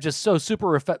 And I'm just so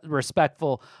super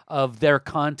respectful of their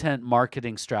content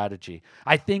marketing strategy.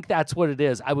 I think that's what it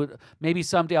is. Maybe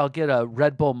someday I'll get a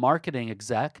Red Bull marketing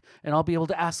exec and I'll be able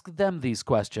to ask them these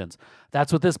questions.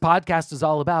 That's what this podcast is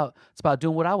all about. It's about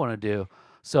doing what I want to do.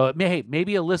 So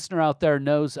maybe a listener out there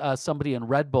knows somebody in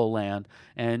Red Bull land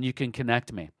and you can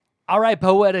connect me. All right,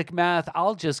 Poetic Math,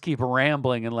 I'll just keep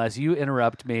rambling unless you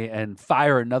interrupt me and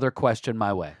fire another question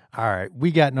my way. All right,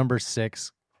 we got number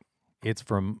 6. It's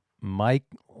from Mike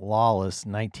Lawless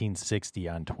 1960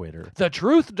 on Twitter. The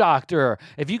Truth Doctor.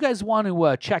 If you guys want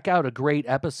to check out a great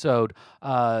episode,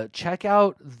 check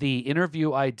out the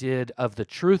interview I did of the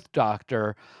Truth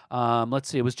Doctor. Let's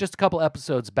see, it was just a couple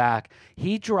episodes back.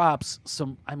 He drops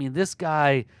this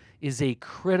guy is a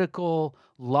critical,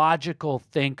 logical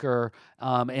thinker,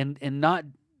 and not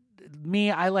me.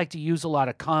 I like to use a lot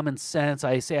of common sense.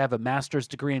 I say I have a master's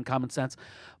degree in common sense.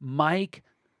 Mike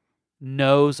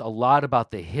knows a lot about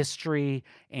the history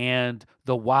and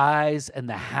the whys and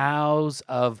the hows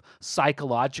of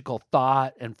psychological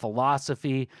thought and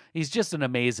philosophy. He's just an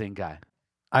amazing guy.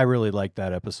 I really liked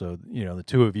that episode. The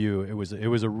two of you, it was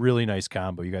a really nice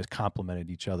combo. You guys complemented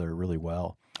each other really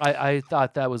well. I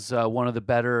thought that was one of the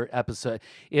better episodes.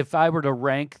 If I were to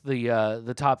rank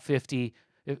the top 50,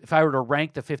 if I were to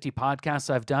rank the 50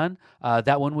 podcasts I've done,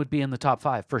 that one would be in the top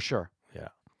 5 for sure. Yeah.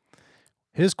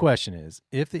 His question is,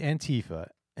 if the Antifa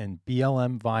and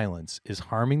BLM violence is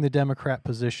harming the Democrat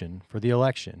position for the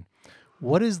election,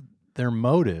 what is their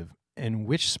motive and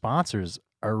which sponsors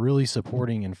are really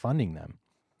supporting and funding them?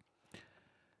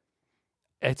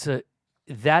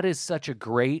 That is such a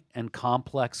great and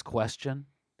complex question.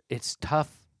 It's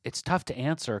tough to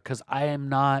answer because I'm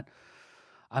not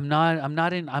in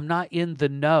the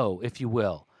know, if you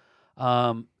will.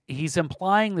 He's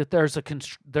implying that there's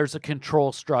a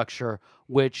control structure,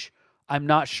 which I'm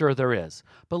not sure there is.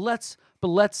 But let's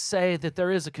say that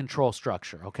there is a control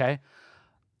structure, okay?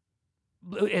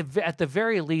 At the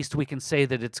very least, we can say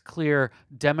that it's clear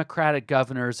Democratic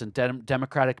governors and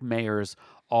Democratic mayors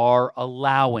are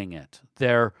allowing it.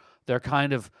 They're They're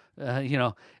kind of,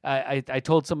 I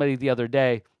told somebody the other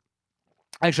day,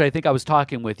 actually, I think I was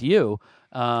talking with you,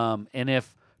 and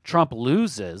if Trump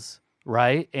loses,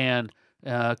 right, and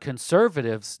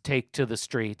conservatives take to the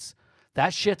streets,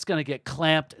 that shit's going to get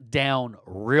clamped down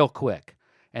real quick,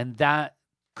 and that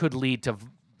could lead to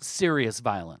serious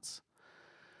violence.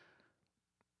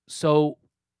 So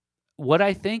what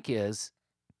I think is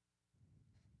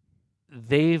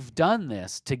they've done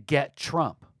this to get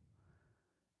Trump,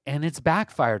 and it's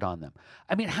backfired on them.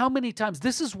 I mean, how many times?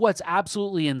 This is what's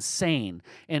absolutely insane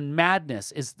and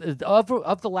madness is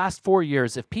of the last 4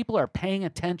 years, if people are paying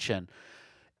attention,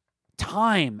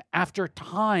 time after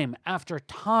time after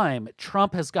time,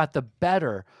 Trump has got the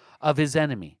better of his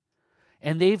enemy.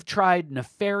 And they've tried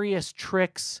nefarious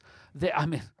tricks.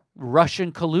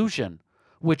 Russian collusion,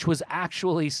 which was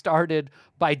actually started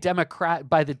by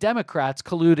the Democrats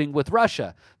colluding with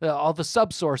Russia. All the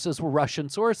sub-sources were Russian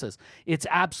sources. It's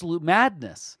absolute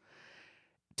madness.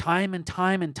 Time and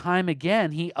time and time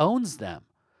again, he owns them.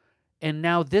 And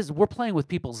now we're playing with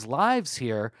people's lives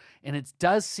here, and it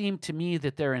does seem to me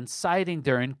that they're inciting,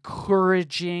 they're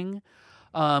encouraging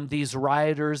these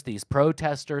rioters, these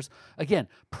protesters. Again,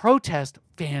 protest,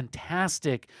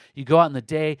 fantastic. You go out in the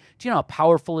day. Do you know how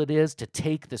powerful it is to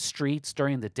take the streets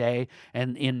during the day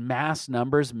and in mass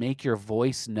numbers make your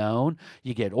voice known?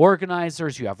 You get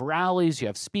organizers, you have rallies, you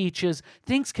have speeches.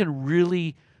 Things can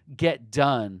really get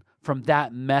done from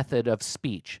that method of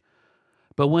speech.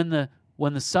 But when the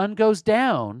sun goes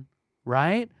down,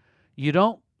 right, you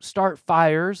don't start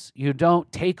fires, you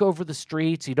don't take over the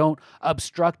streets, you don't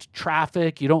obstruct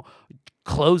traffic, you don't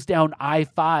close down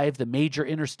I-5, the major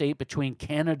interstate between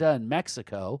Canada and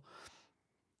Mexico.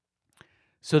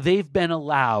 So they've been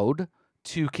allowed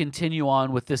to continue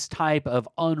on with this type of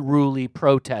unruly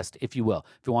protest, if you will.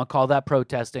 If you want to call that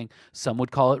protesting, some would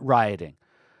call it rioting.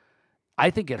 I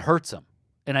think it hurts them,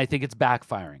 and I think it's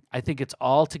backfiring. I think it's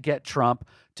all to get Trump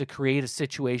to create a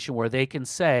situation where they can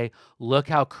say, look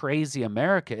how crazy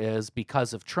America is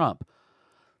because of Trump.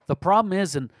 The problem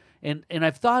is, and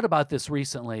I've thought about this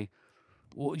recently,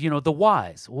 the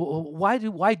whys. Why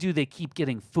do they keep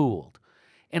getting fooled?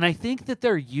 And I think that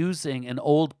they're using an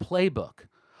old playbook.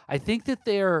 I think that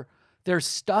they're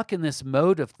stuck in this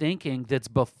mode of thinking that's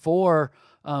before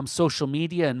social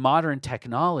media and modern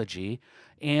technology,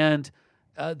 and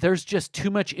there's just too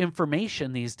much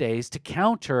information these days to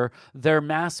counter their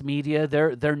mass media,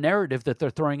 their narrative that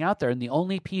they're throwing out there. And the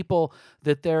only people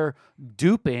that they're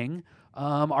duping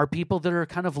are people that are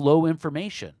kind of low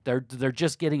information. They're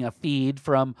just getting a feed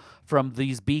from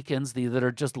these beacons that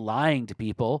are just lying to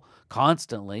people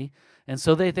constantly. And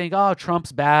so they think, oh,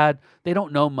 Trump's bad. They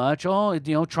don't know much. Oh,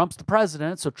 Trump's the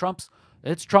president, so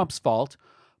it's Trump's fault.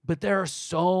 But there are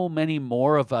so many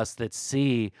more of us that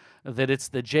see that it's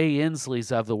the Jay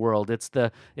Insleys of the world. It's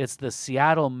the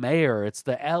Seattle mayor. It's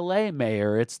the L.A.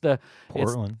 mayor. It's the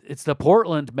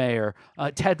Portland mayor,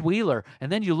 Ted Wheeler.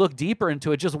 And then you look deeper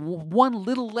into it, just one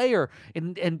little layer,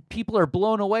 and people are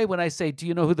blown away when I say, do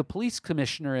you know who the police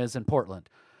commissioner is in Portland?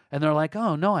 And they're like,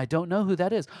 oh, no, I don't know who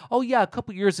that is. Oh, yeah, a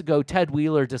couple years ago, Ted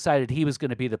Wheeler decided he was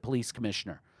going to be the police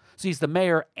commissioner. So he's the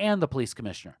mayor and the police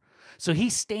commissioner. So he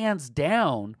stands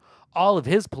down all of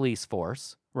his police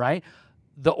force, right?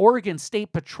 The Oregon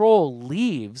State Patrol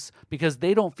leaves because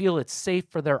they don't feel it's safe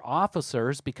for their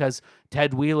officers because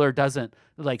Ted Wheeler doesn't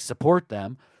support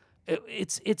them.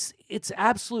 It's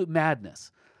absolute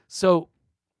madness. So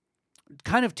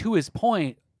kind of to his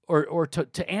point, or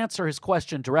to answer his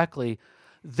question directly,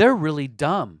 they're really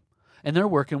dumb and they're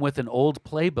working with an old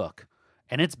playbook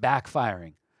and it's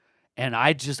backfiring. And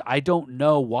I don't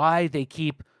know why they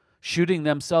keep shooting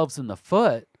themselves in the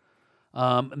foot.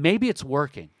 Maybe it's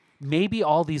working. Maybe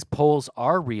all these polls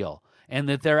are real and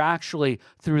that they're actually,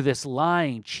 through this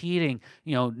lying, cheating,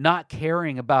 not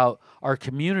caring about our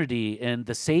community and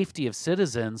the safety of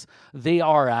citizens, they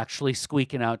are actually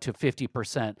squeaking out to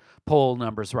 50% poll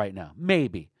numbers right now.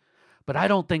 Maybe. But I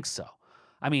don't think so.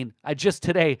 I mean,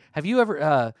 today, have you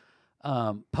ever,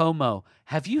 Pomo,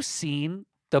 have you seen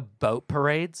the boat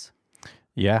parades?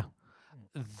 Yeah.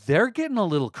 They're getting a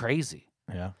little crazy.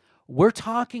 Yeah. We're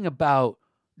talking about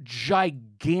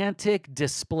gigantic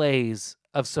displays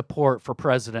of support for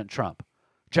President Trump.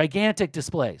 Gigantic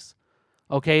displays.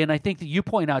 Okay, and I think that you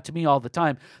point out to me all the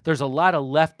time, there's a lot of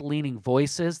left-leaning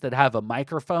voices that have a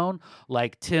microphone,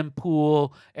 like Tim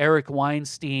Pool, Eric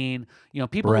Weinstein,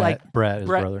 people Brett, his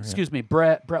brother. Excuse me,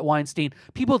 Brett Weinstein,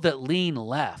 people that lean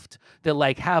left,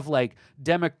 that have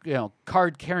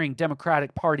card-carrying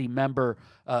Democratic Party member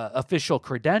official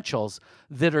credentials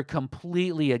that are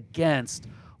completely against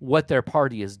what their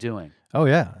party is doing. Oh,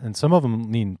 yeah. And some of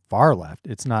them lean far left.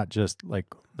 It's not just like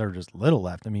they're just little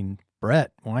left. I mean,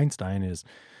 Brett Weinstein is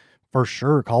for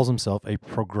sure calls himself a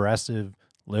progressive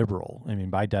liberal. I mean,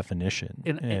 by definition.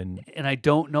 And I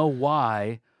don't know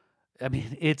why. I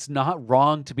mean, it's not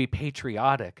wrong to be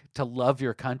patriotic, to love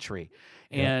your country.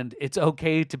 And it's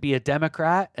okay to be a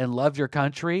Democrat and love your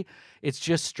country. It's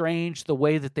just strange the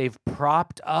way that they've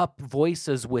propped up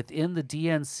voices within the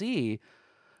DNC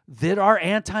that are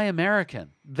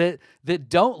anti-American, that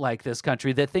don't like this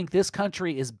country, that think this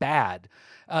country is bad.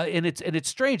 And it's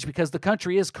strange because the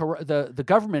country is the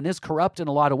government is corrupt in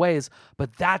a lot of ways,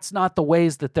 but that's not the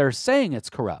ways that they're saying it's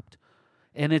corrupt.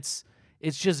 And it's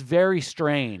just very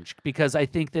strange because I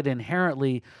think that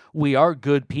inherently we are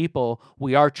good people.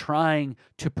 We are trying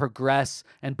to progress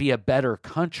and be a better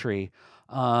country.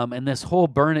 And this whole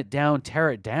burn it down,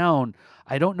 tear it down,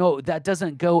 I don't know, that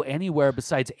doesn't go anywhere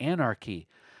besides anarchy.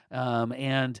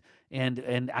 And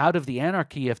out of the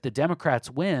anarchy, if the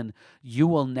Democrats win, you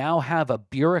will now have a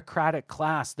bureaucratic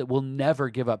class that will never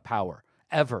give up power,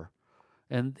 ever.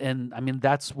 And I mean,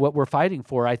 that's what we're fighting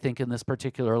for, I think, in this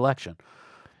particular election.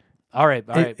 All right.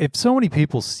 If so many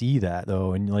people see that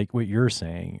though, and like what you're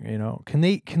saying, can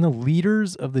the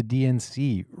leaders of the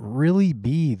DNC really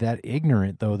be that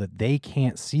ignorant though that they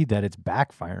can't see that it's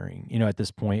backfiring, at this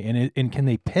point? And can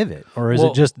they pivot, or is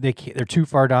it just they're too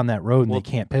far down that road and they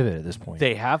can't pivot at this point?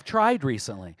 They have tried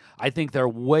recently. I think they're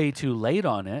way too late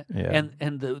on it. Yeah.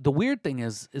 And the weird thing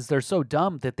is they're so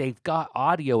dumb that they've got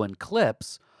audio and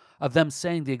clips of them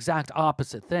saying the exact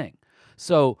opposite thing.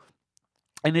 So.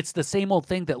 And it's the same old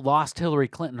thing that lost Hillary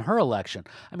Clinton her election.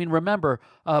 I mean, remember,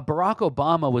 Barack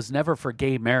Obama was never for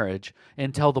gay marriage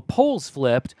until the polls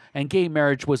flipped and gay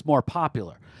marriage was more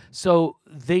popular. So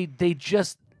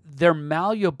they're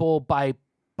malleable by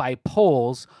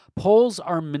polls. Polls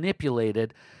are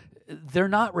manipulated. They're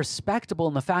not respectable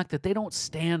in the fact that they don't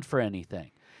stand for anything.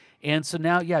 And so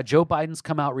now, Joe Biden's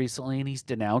come out recently and he's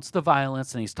denounced the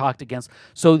violence and he's talked against.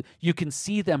 So you can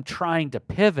see them trying to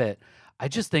pivot. I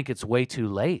just think it's way too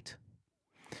late.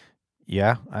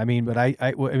 Yeah, I mean, but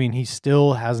I mean, he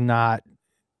still has not,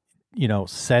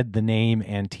 said the name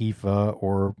Antifa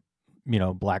or,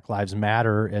 Black Lives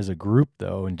Matter as a group,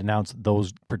 though, and denounced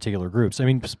those particular groups. I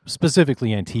mean, specifically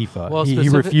Antifa. Well, he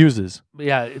refuses.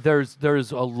 Yeah, there's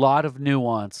a lot of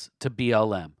nuance to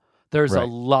BLM. There's a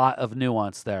lot of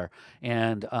nuance there.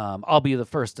 And I'll be the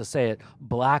first to say it.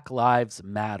 Black Lives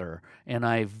Matter. And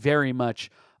I very much...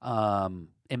 am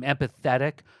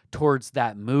empathetic towards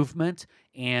that movement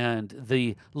and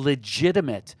the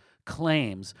legitimate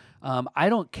claims. I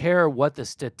don't care what the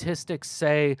statistics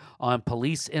say on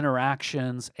police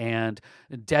interactions and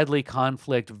deadly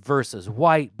conflict versus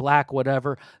white, black,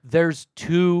 whatever. There's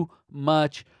too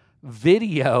much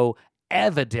video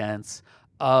evidence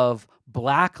of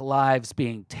black lives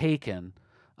being taken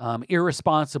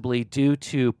irresponsibly due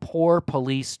to poor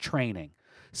police training.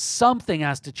 Something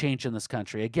has to change in this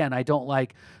country. Again, I don't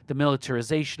like the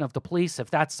militarization of the police.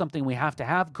 If that's something we have to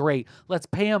have, great. Let's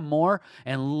pay them more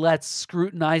and let's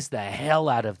scrutinize the hell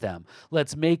out of them.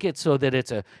 Let's make it so that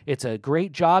it's a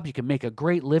great job. You can make a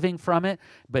great living from it,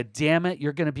 but damn it,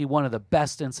 you're going to be one of the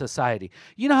best in society.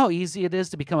 You know how easy it is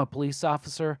to become a police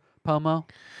officer, Pomo?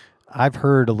 I've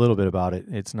heard a little bit about it.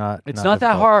 It's not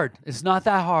that hard. It's not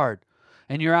that hard.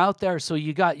 And you're out there, so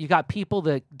you got people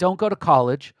that don't go to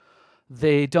college.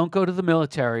 They don't go to the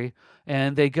military,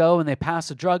 and they go and they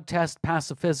pass a drug test, pass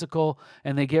a physical,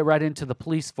 and they get right into the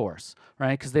police force,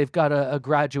 right? Because they've got a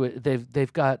graduate,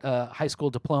 they've got a high school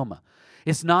diploma.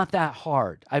 It's not that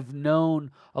hard. I've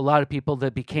known a lot of people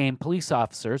that became police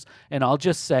officers, and I'll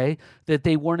just say that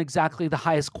they weren't exactly the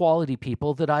highest quality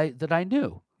people that I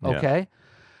knew. Okay, yeah.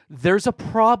 There's a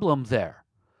problem there,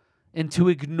 and to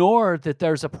ignore that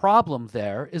there's a problem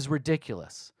there is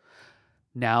ridiculous.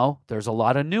 Now, there's a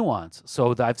lot of nuance.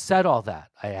 So I've said all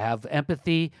that. I have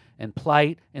empathy and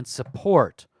plight and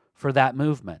support for that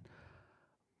movement.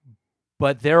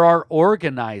 But there are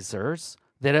organizers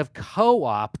that have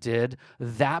co-opted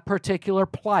that particular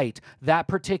plight, that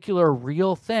particular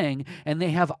real thing, and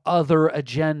they have other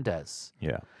agendas.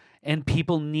 Yeah. And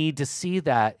people need to see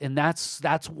that. And that's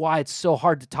why it's so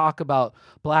hard to talk about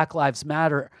Black Lives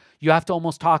Matter. You have to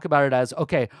almost talk about it as,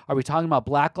 okay, are we talking about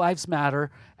Black Lives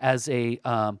Matter as a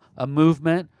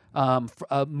movement,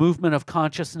 a movement of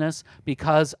consciousness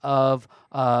because of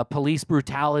police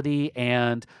brutality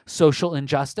and social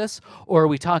injustice? Or are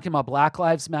we talking about Black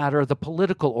Lives Matter, the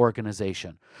political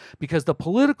organization? Because the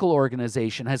political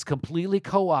organization has completely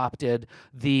co-opted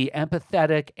the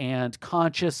empathetic and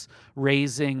conscious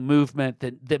raising movement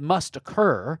that must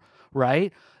occur,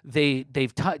 right?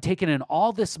 They've taken in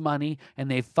all this money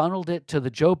and they've funneled it to the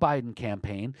Joe Biden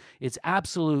campaign. It's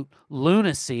absolute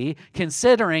lunacy,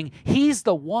 considering he's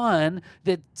the one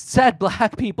that said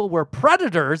black people were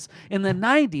predators in the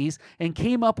 90s and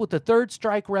came up with the third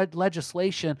strike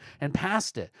legislation and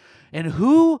passed it. And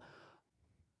who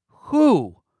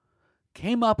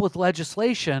came up with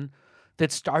legislation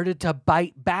that started to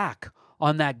bite back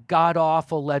on that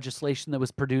god-awful legislation that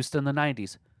was produced in the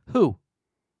 90s? Who?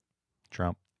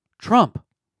 Trump.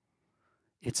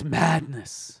 It's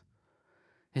madness.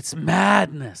 It's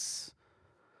madness.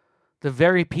 The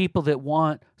very people that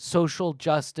want social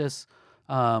justice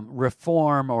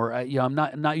reform, or I'm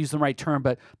not using the right term,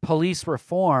 but police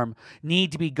reform,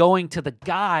 need to be going to the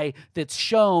guy that's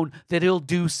shown that he'll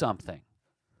do something.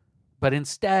 But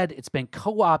instead, it's been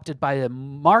co-opted by a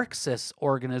Marxist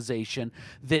organization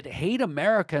that hate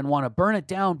America and want to burn it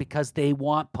down because they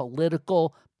want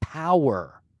political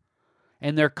power.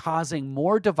 And they're causing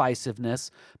more divisiveness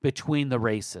between the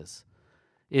races.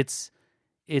 It's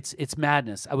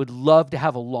madness. I would love to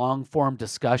have a long-form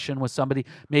discussion with somebody.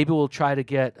 Maybe we'll try to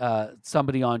get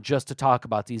somebody on just to talk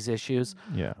about these issues.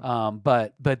 Yeah.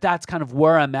 But that's kind of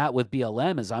where I'm at with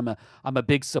BLM. Is I'm a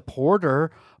big supporter,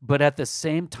 but at the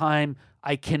same time,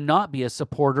 I cannot be a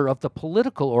supporter of the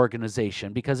political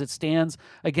organization because it stands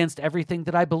against everything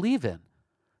that I believe in.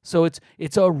 So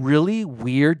it's a really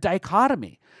weird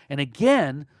dichotomy. And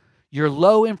again, your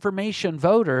low information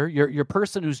voter, your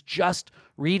person who's just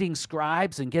reading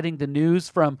scribes and getting the news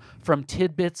from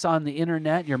tidbits on the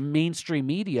internet, your mainstream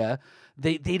media,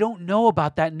 they don't know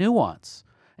about that nuance.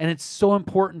 And it's so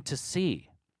important to see.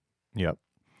 Yep.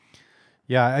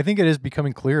 Yeah, I think it is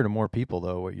becoming clear to more people,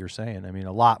 though, what you're saying. I mean,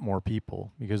 a lot more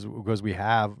people, because we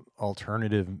have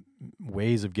alternative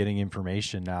ways of getting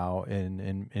information now,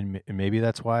 and maybe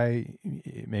that's why,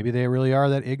 maybe they really are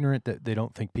that ignorant that they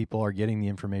don't think people are getting the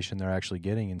information they're actually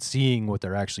getting and seeing what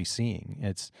they're actually seeing.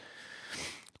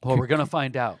 Well, we're going to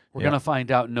find out. We're going to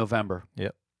find out in November.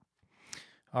 Yep.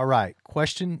 All right.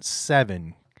 Question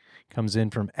 7 comes in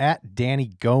from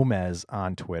 @DannyGomez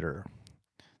on Twitter.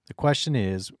 The question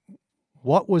is,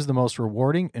 what was the most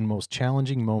rewarding and most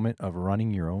challenging moment of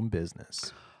running your own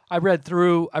business? I read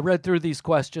through these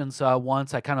questions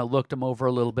once. I kind of looked them over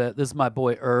a little bit. This is my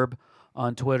boy Herb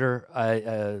on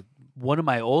Twitter. One of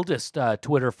my oldest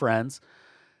Twitter friends.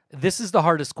 This is the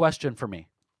hardest question for me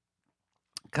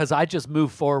because I just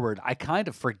move forward. I kind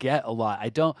of forget a lot.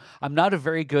 I'm not a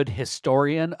very good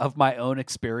historian of my own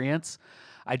experience.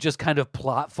 I just kind of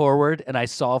plot forward and I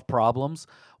solve problems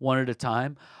one at a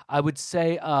time. I would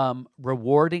say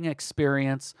rewarding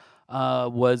experience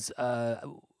was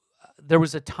there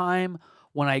was a time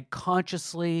when I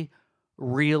consciously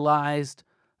realized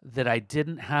that I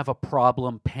didn't have a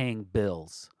problem paying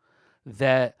bills,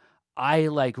 that I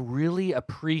really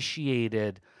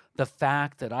appreciated the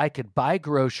fact that I could buy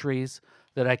groceries,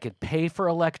 that I could pay for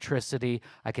electricity,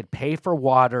 I could pay for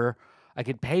water, I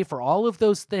could pay for all of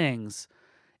those things,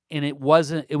 and it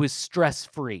was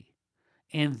stress-free.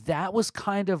 And that was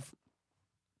kind of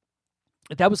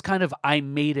I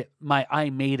made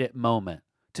it moment,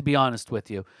 to be honest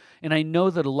with you. And I know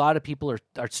that a lot of people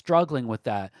are struggling with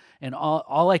that. And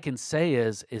all I can say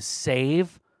is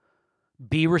save,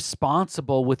 be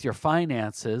responsible with your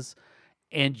finances,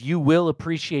 and you will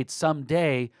appreciate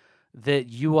someday that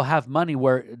you will have money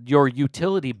where your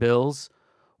utility bills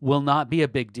will not be a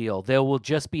big deal. There will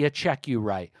just be a check you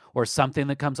write or something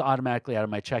that comes automatically out of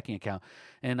my checking account.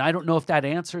 And I don't know if that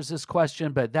answers this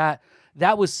question, but that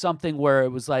was something where it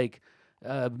was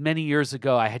many years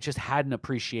ago, I had just had an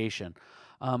appreciation.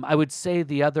 I would say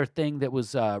the other thing that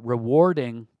was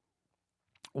rewarding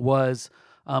was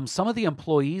some of the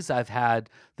employees I've had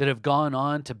that have gone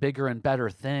on to bigger and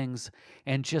better things,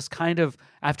 and just kind of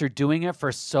after doing it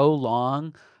for so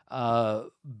long,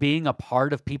 being a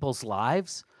part of people's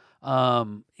lives,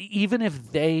 even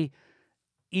if they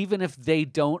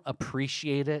don't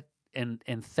appreciate it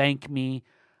and thank me.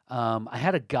 I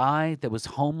had a guy that was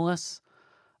homeless,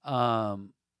 couch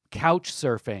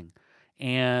surfing,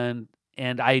 and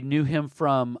I knew him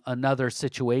from another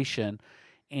situation,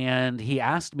 and he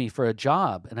asked me for a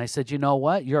job, and I said, you know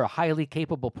what? You're a highly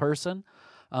capable person.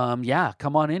 Yeah,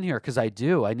 come on in here, because I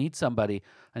need somebody.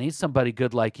 I need somebody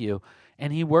good like you.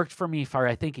 And he worked for me for,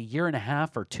 I think,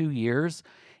 1.5 or 2 years.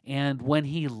 And when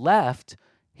he left,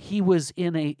 he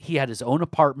had his own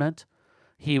apartment.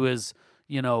 He was,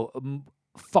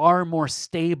 far more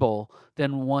stable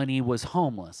than when he was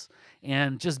homeless.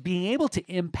 And just being able to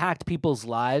impact people's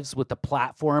lives with the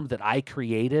platform that I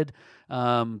created,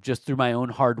 just through my own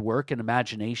hard work and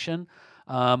imagination,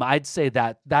 I'd say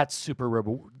that's super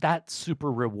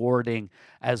rewarding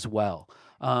as well.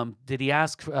 Did he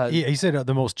ask? He said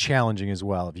the most challenging as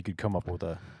well. If you could come up with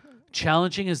a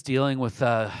challenging is dealing with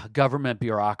government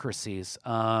bureaucracies.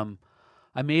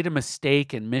 I made a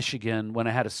mistake in Michigan when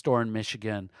I had a store in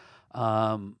Michigan.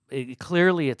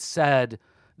 Clearly, it said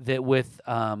that with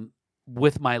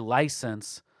my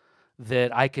license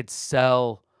that I could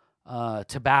sell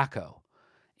tobacco,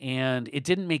 and it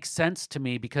didn't make sense to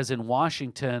me because in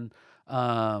Washington,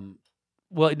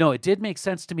 it did make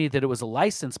sense to me that it was a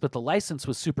license, but the license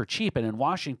was super cheap, and in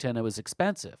Washington it was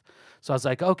expensive. So I was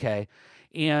like, okay,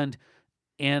 and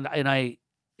I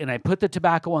put the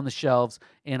tobacco on the shelves,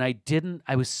 and I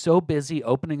was so busy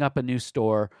opening up a new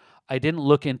store, I didn't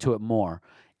look into it more.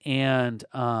 And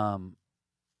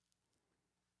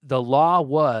the law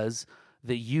was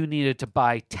that you needed to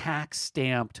buy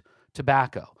tax-stamped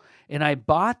tobacco. And I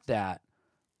bought that.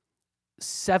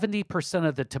 70%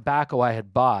 of the tobacco I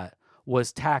had bought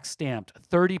was tax-stamped.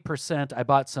 30%, I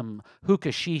bought some hookah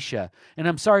shisha. And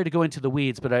I'm sorry to go into the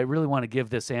weeds, but I really want to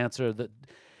give this answer to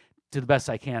the best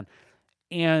I can.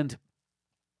 And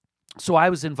so I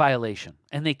was in violation,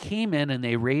 and they came in and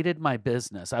they raided my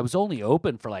business. I was only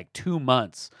open for like 2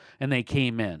 months, and they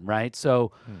came in, right?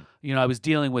 So, I was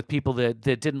dealing with people that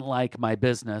didn't like my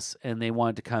business, and they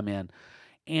wanted to come in.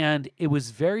 And it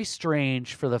was very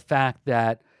strange for the fact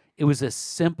that it was a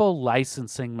simple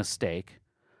licensing mistake.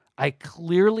 I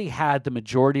clearly had the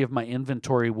majority of my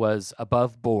inventory was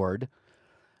above board,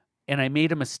 and I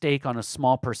made a mistake on a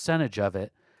small percentage of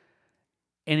it.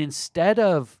 And instead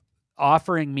of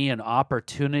offering me an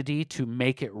opportunity to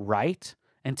make it right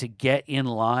and to get in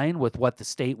line with what the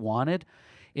state wanted,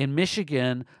 in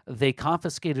Michigan, they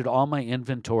confiscated all my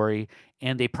inventory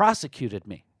and they prosecuted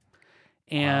me.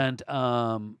 And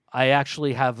I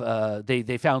actually have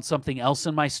they found something else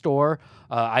in my store.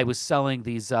 I was selling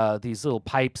these little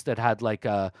pipes that had like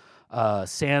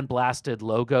sandblasted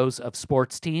logos of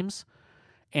sports teams.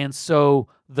 And so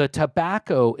the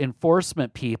tobacco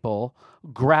enforcement people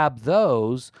grabbed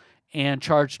those and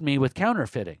charged me with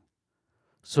counterfeiting.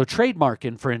 So trademark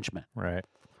infringement. right.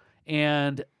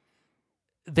 And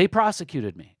they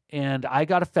prosecuted me. And I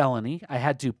got a felony. I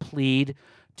had to plead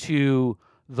to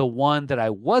the one that I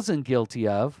wasn't guilty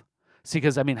of. See,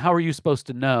 because, how are you supposed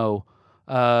to know?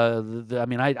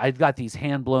 I got these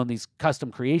hand-blown, these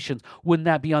custom creations. Wouldn't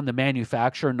that be on the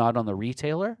manufacturer, not on the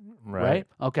retailer? Right?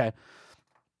 Okay.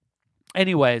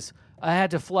 Anyways, I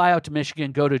had to fly out to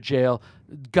Michigan, go to jail.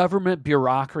 Government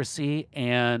bureaucracy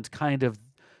and kind of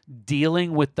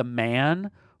dealing with the man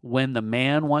when the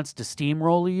man wants to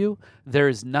steamroll you, there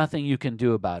is nothing you can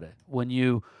do about it. When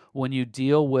you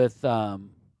deal with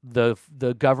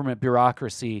the government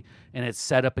bureaucracy and it's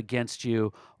set up against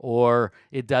you, or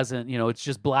it doesn't, it's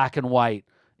just black and white,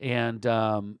 and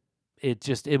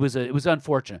it was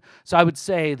unfortunate. So I would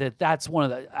say that's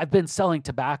I've been selling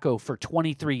tobacco for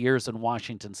 23 years in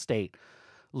Washington State,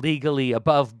 legally,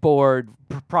 above board,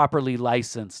 properly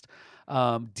licensed,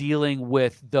 dealing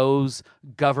with those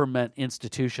government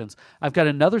institutions. I've got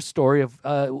another story of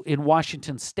in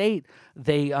Washington State,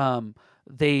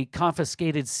 they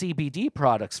confiscated CBD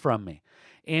products from me.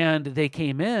 And they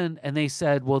came in and they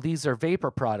said, well, these are vapor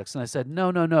products. And I said,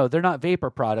 no, they're not vapor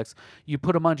products. You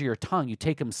put them under your tongue. You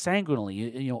take them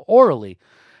sanguinally, orally.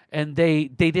 And they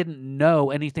didn't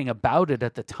know anything about it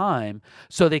at the time,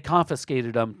 so they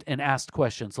confiscated them and asked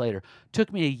questions later.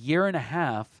 Took me a year and a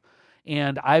half,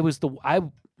 and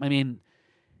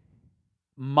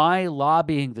my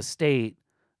lobbying the state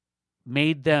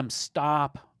made them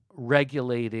stop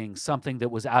regulating something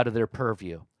that was out of their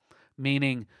purview,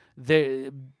 meaning they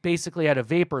basically had a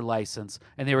vapor license,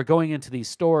 and they were going into these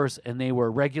stores and they were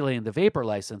regulating the vapor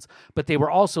license, but they were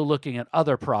also looking at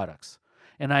other products.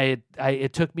 And I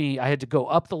had to go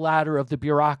up the ladder of the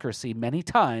bureaucracy many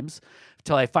times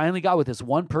until I finally got with this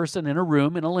one person in a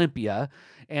room in Olympia,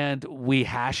 and we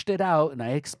hashed it out, and I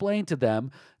explained to them.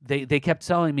 They kept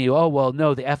telling me, oh, well,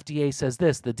 no, the FDA says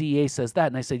this, the DEA says that.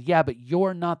 And I said, yeah, but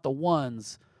you're not the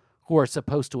ones who are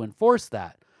supposed to enforce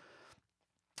that.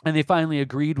 And they finally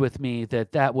agreed with me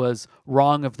that was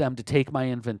wrong of them to take my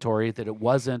inventory, that it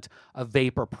wasn't a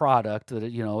vapor product, that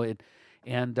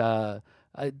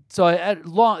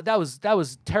that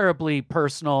was terribly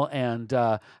personal, and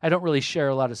I don't really share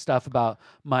a lot of stuff about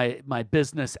my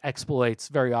business exploits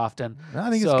very often. I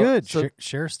think it's good.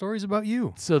 Share stories about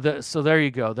you. So there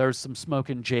you go. There's some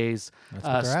Smokin' Jays. That's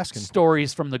what they're asking.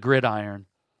 Stories from the gridiron.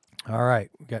 All right,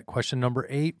 we got question number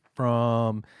 8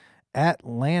 from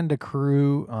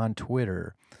 @LandaCrew on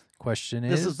Twitter. question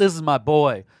This is my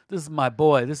boy. This is my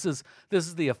boy. This is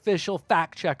the official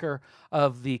fact checker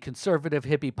of the Conservative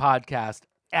Hippie Podcast,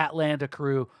 Atlanta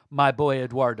Crew, my boy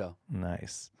Eduardo.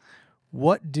 Nice.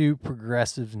 What do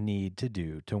progressives need to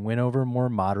do to win over more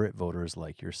moderate voters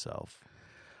like yourself?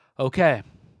 Okay.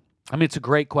 I mean, it's a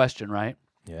great question, right?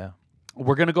 Yeah.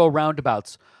 We're going to go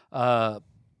roundabouts.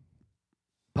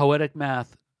 Poetic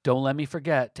math, don't let me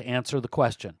forget to answer the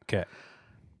question. Okay.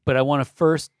 But I want to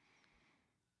first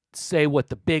say what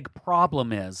the big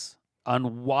problem is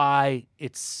on why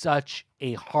it's such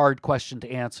a hard question to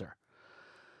answer.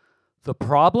 The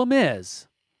problem is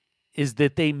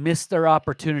that they missed their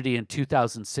opportunity in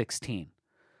 2016.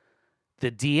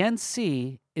 The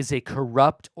DNC is a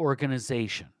corrupt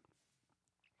organization.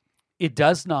 It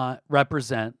does not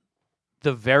represent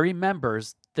the very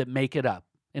members that make it up.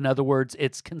 In other words,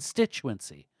 its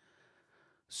constituency.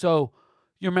 So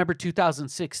you remember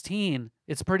 2016,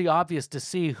 it's pretty obvious to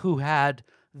see who had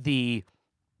the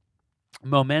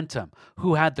momentum,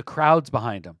 who had the crowds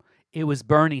behind them. It was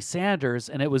Bernie Sanders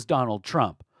and it was Donald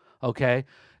Trump, okay?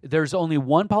 There's only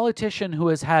one politician who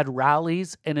has had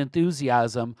rallies and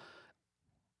enthusiasm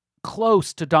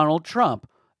close to Donald Trump,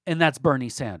 and that's Bernie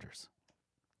Sanders.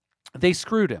 They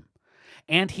screwed him,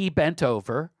 and he bent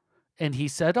over, and he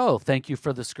said, "Oh, thank you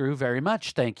for the screw very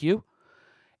much, thank you."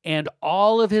 And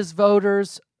all of his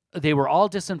voters, they were all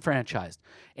disenfranchised.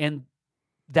 And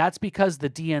that's because the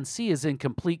DNC is in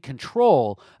complete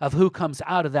control of who comes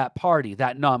out of that party,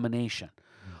 that nomination.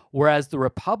 Whereas the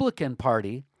Republican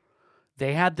Party,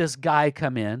 they had this guy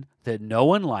come in that no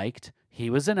one liked.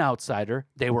 He was an outsider.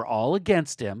 They were all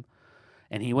against him.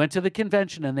 And he went to the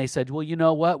convention and they said, well, you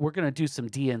know what? We're going to do some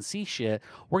DNC shit.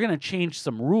 We're going to change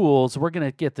some rules. We're going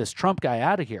to get this Trump guy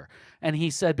out of here. And he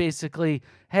said basically,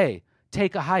 hey,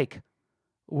 take a hike.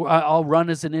 I'll run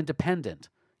as an independent.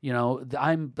 You know,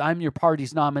 I'm your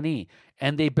party's nominee.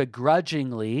 And they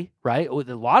begrudgingly, right?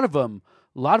 A lot of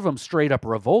them straight up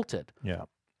revolted. Yeah.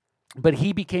 But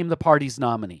he became the party's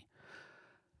nominee.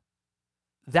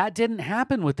 That didn't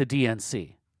happen with the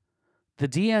DNC. The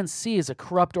DNC is a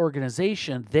corrupt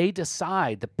organization. They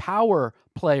decide, the power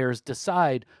players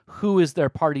decide who is their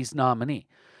party's nominee.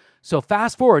 So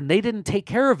fast forward, they didn't take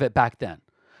care of it back then.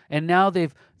 And now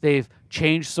they've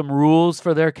changed some rules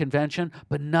for their convention,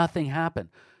 but nothing happened.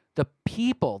 The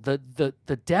people,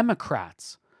 the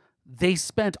Democrats, they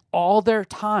spent all their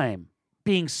time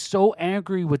being so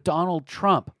angry with Donald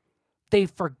Trump. They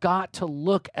forgot to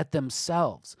look at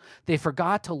themselves. They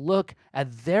forgot to look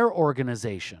at their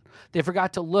organization. They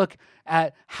forgot to look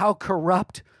at how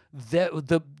corrupt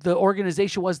the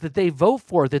organization was that they vote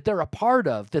for, that they're a part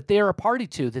of, that they're a party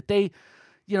to, that they,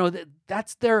 you know,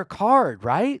 that's their card,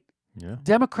 right? Yeah.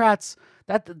 Democrats,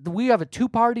 we have a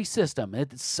two-party system.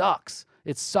 It sucks.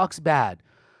 It sucks bad.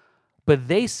 But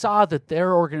they saw that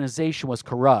their organization was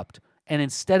corrupt, and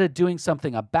instead of doing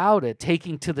something about it,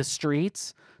 taking to the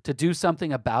streets to do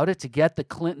something about it, to get the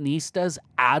Clintonistas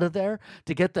out of there,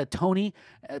 to get the Tony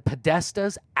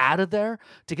Podestas out of there,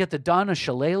 to get the Donna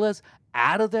Shalalas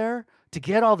out of there, to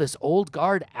get all this old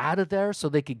guard out of there so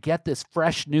they could get this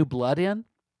fresh new blood in.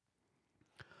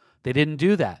 They didn't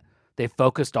do that. They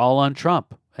focused all on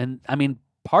Trump. And I mean,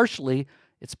 partially,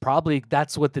 it's probably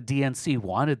that's what the DNC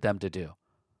wanted them to do,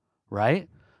 right?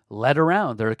 Led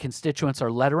around. Their constituents are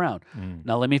led around.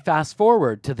 Now, let me fast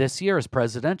forward to this year's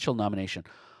presidential nomination.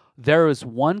 There was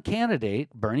one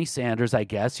candidate, Bernie Sanders, I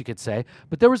guess you could say,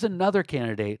 but there was another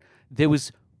candidate that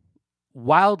was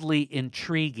wildly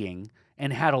intriguing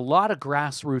and had a lot of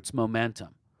grassroots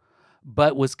momentum,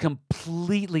 but was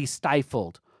completely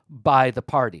stifled by the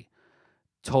party.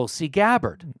 Tulsi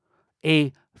Gabbard,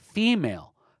 a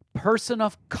female person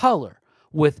of color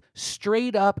with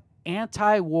straight up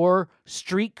anti-war,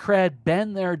 street cred,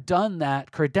 been there, done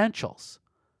that credentials.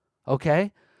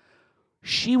 Okay?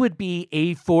 She would be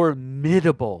a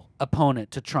formidable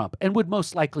opponent to Trump and would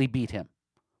most likely beat him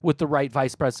with the right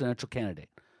vice presidential candidate.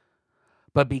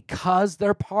 But because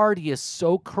their party is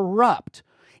so corrupt,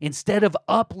 instead of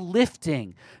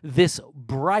uplifting this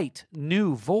bright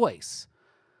new voice,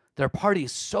 their party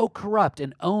is so corrupt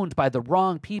and owned by the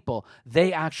wrong people,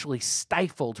 they actually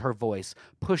stifled her voice,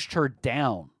 pushed her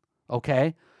down.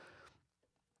 Okay?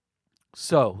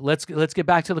 So let's get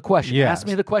back to the question. Yes. Ask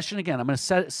me the question again. I'm going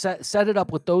to set it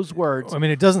up with those words. I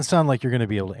mean, it doesn't sound like you're going to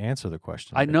be able to answer the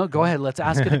question. I know. Go ahead. Let's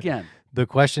ask it again. The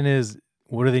question is,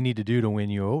 what do they need to do to win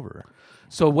you over?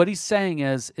 So what he's saying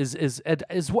is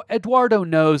Eduardo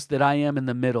knows that I am in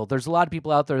the middle. There's a lot of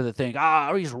people out there that think,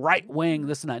 he's right wing,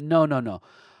 this and that. No.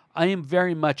 I am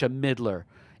very much a middler,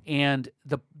 and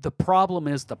the problem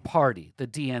is the party, the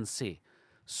DNC.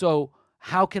 So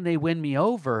how can they win me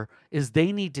over is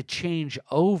they need to change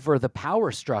over the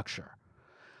power structure.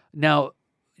 Now,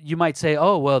 you might say,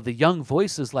 oh, well, the young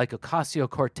voices like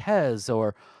Ocasio-Cortez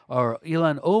or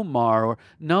Ilhan Omar, or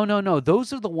no.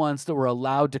 Those are the ones that were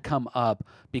allowed to come up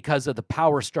because of the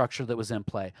power structure that was in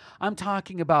play. I'm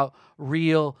talking about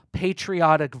real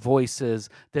patriotic voices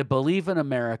that believe in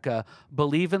America,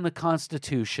 believe in the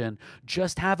Constitution,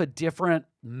 just have a different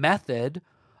method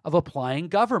of applying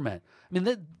government. I mean,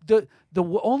 the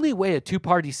only way a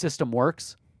two-party system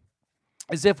works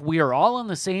is if we are all on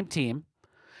the same team,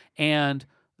 and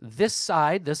this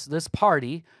side, this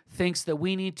party, thinks that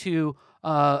we need to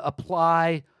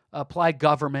apply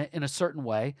government in a certain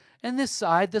way, and this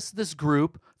side, this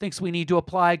group, thinks we need to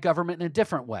apply government in a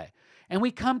different way. And we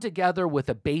come together with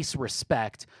a base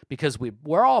respect because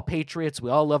we're all patriots, we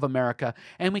all love America,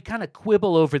 and we kind of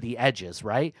quibble over the edges,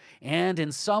 right? And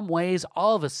in some ways,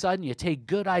 all of a sudden, you take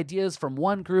good ideas from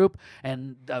one group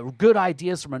and good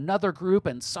ideas from another group,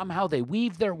 and somehow they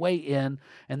weave their way in,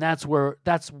 and that's what's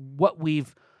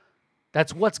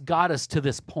got us to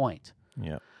this point.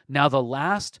 Yeah. Now, the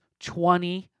last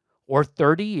 20 or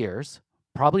 30 years,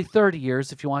 probably 30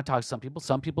 years if you want to talk to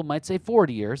some people might say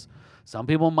 40 years, some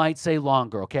people might say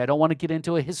longer, okay? I don't want to get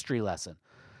into a history lesson.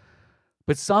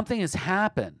 But something has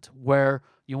happened where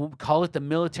you call it the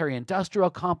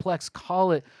military-industrial complex,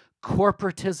 call it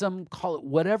corporatism, call it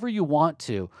whatever you want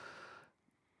to.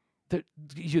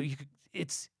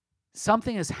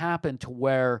 Something has happened to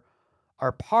where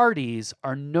our parties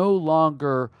are no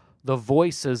longer the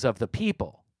voices of the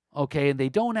people, okay? And they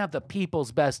don't have the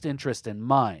people's best interest in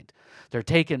mind. They're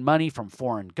taking money from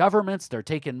foreign governments. They're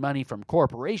taking money from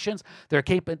corporations. They're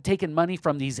taking money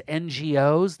from these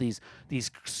NGOs,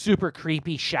 these super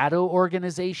creepy shadow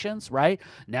organizations, right?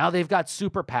 Now they've got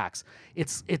super PACs.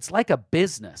 It's like a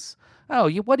business. Oh,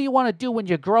 what do you want to do when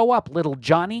you grow up, little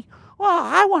Johnny? Well,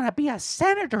 I want to be a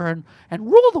senator and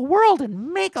rule the world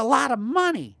and make a lot of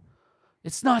money.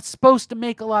 It's not supposed to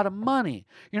make a lot of money.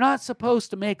 You're not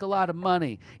supposed to make a lot of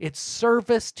money. It's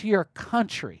service to your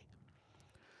country.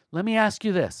 Let me ask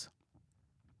you this.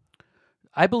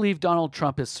 I believe Donald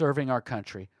Trump is serving our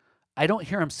country. I don't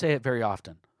hear him say it very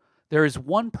often. There is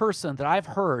one person that I've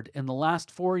heard in the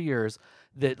last 4 years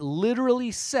that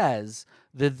literally says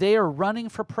that they are running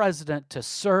for president to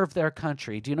serve their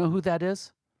country. Do you know who that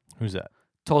is? Who's that?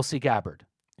 Tulsi Gabbard.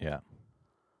 Yeah.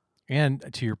 And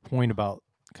to your point about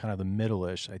kind of the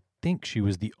middle-ish, I think she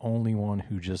was the only one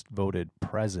who just voted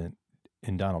present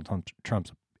in Donald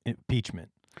Trump's impeachment.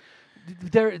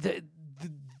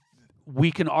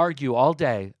 We can argue all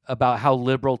day about how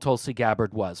liberal Tulsi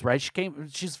Gabbard was, right?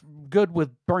 She's good with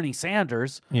Bernie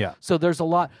Sanders. Yeah. So there's a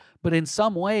lot, but in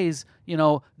some ways,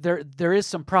 there is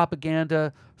some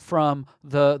propaganda from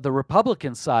the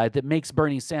Republican side that makes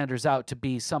Bernie Sanders out to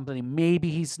be somebody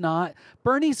maybe he's not.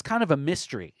 Bernie's kind of a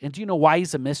mystery. And do you know why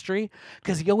he's a mystery?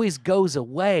 Because he always goes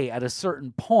away at a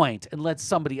certain point and lets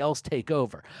somebody else take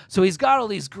over. So he's got all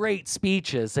these great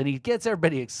speeches and he gets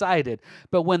everybody excited,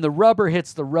 but when the rubber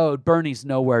hits the road, Bernie's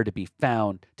nowhere to be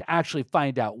found to actually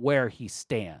find out where he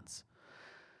stands.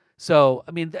 So,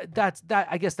 I mean,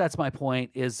 I guess that's my point,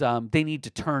 is they need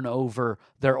to turn over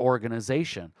their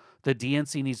organization. The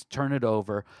DNC needs to turn it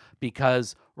over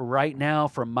because right now,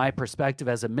 from my perspective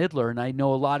as a middler, and I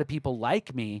know a lot of people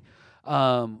like me,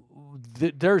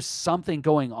 there's something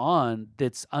going on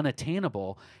that's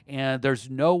unattainable, and there's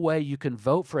no way you can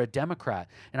vote for a Democrat.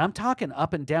 And I'm talking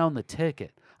up and down the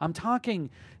ticket. I'm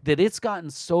talking that it's gotten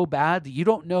so bad that you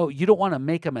don't want to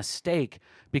make a mistake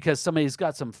because somebody's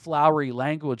got some flowery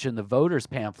language in the voters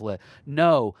pamphlet.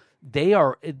 No,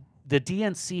 the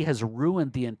DNC has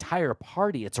ruined the entire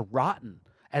party. It's rotten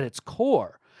at its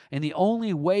core. And the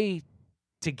only way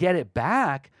to get it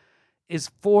back is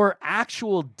for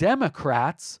actual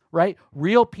Democrats, right?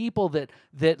 Real people that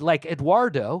like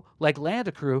Eduardo, like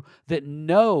Landacruz, that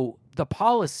know the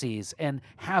policies and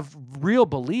have real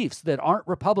beliefs that aren't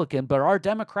Republican but are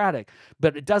Democratic,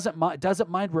 but it doesn't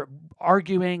mind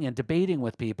arguing and debating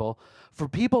with people. For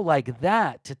people like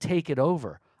that to take it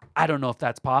over, I don't know if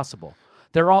that's possible.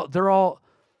 They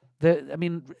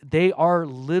are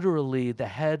literally the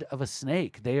head of a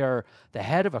snake. They are the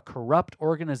head of a corrupt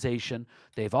organization.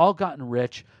 They've all gotten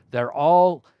rich. They're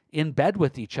all in bed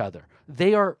with each other.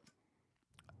 They are,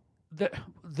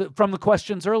 from the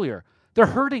questions earlier, they're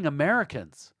hurting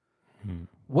Americans.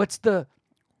 What's the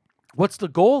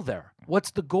goal there?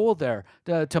 What's the goal there?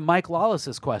 To Mike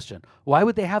Lawless's question, why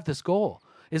would they have this goal?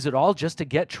 Is it all just to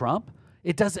get Trump?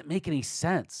 It doesn't make any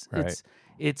sense. Right.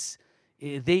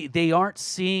 They aren't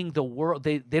seeing the world.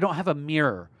 They don't have a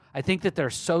mirror. I think that they're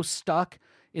so stuck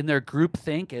in their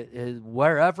groupthink,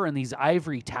 wherever in these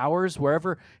ivory towers,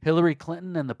 wherever Hillary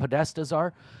Clinton and the Podestas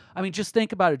are. I mean, just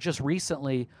think about it. Just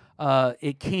recently,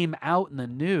 it came out in the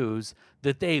news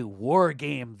that they war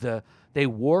gamed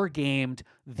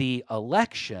the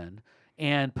election,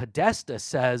 and Podesta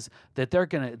says that they're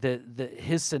gonna.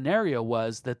 His scenario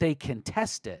was that they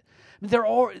contest it. I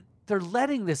mean, they're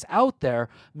letting this out there.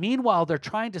 Meanwhile, they're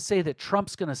trying to say that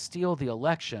Trump's going to steal the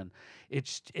election.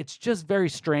 It's just very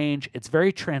strange. It's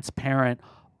very transparent.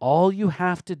 All you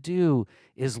have to do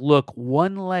is look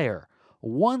one layer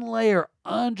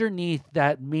underneath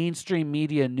that mainstream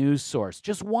media news source,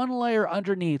 just one layer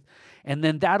underneath, and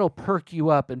then that'll perk you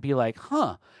up and be like,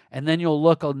 huh, and then you'll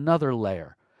look another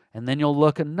layer, and then you'll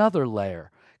look another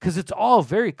layer, because it's all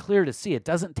very clear to see. It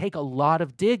doesn't take a lot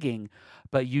of digging,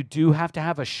 but you do have to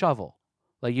have a shovel.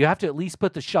 Like, you have to at least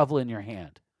put the shovel in your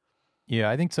hand. Yeah,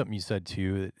 I think something you said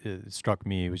too that struck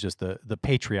me was just the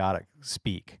patriotic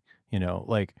speak.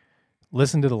 Like,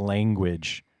 listen to the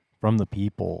language from the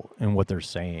people and what they're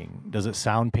saying. Does it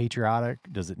sound patriotic?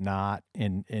 Does it not?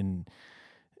 And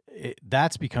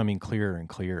that's becoming clearer and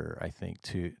clearer, I think,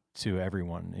 to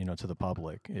everyone, to the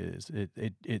public. Is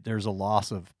there's a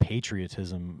loss of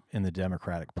patriotism in the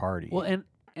Democratic Party. Well,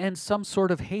 and some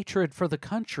sort of hatred for the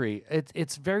country.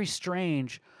 It's very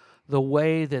strange the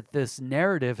way that this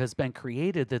narrative has been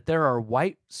created, that there are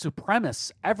white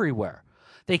supremacists everywhere.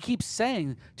 They keep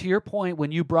saying, to your point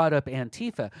when you brought up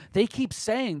Antifa, they keep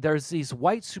saying there's these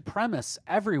white supremacists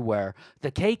everywhere,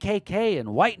 the KKK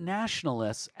and white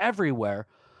nationalists everywhere,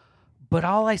 but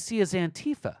all I see is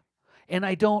Antifa. And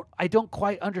I don't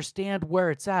quite understand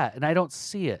where it's at, and I don't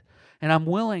see it. And I'm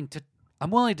willing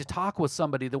to talk with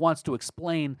somebody that wants to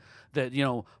explain that,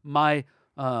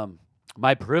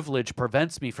 my privilege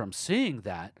prevents me from seeing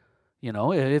that,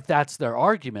 if that's their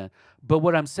argument. But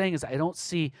what I'm saying is I don't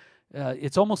see,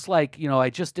 it's almost like, I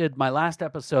just did, my last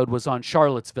episode was on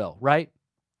Charlottesville, right?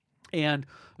 And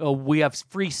we have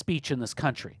free speech in this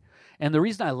country. And the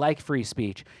reason I like free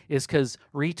speech is because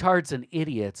retards and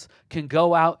idiots can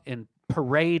go out and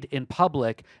parade in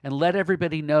public and let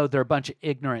everybody know they're a bunch of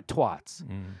ignorant twats.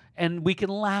 And we can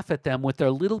laugh at them with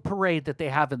their little parade that they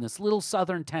have in this little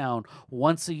southern town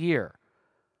once a year.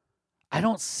 I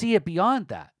don't see it beyond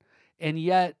that. And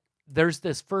yet there's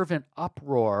this fervent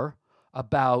uproar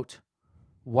about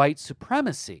white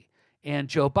supremacy. And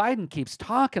Joe Biden keeps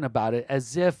talking about it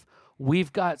as if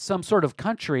we've got some sort of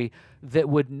country that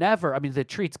would never, that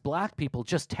treats black people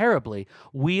just terribly.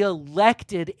 We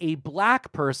elected a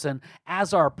black person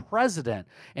as our president,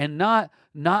 and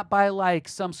not by like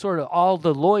some sort of all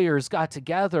the lawyers got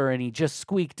together and he just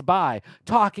squeaked by,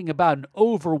 talking about an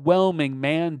overwhelming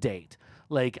mandate.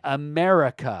 Like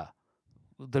America,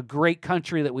 the great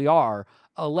country that we are,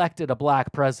 elected a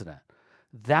black president.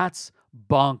 That's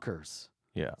bonkers.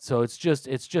 Yeah. So it's just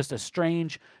a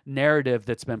strange narrative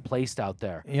that's been placed out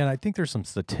there. And I think there's some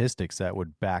statistics that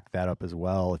would back that up as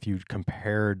well. If you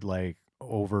compared like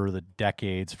over the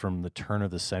decades from the turn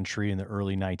of the century in the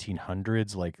early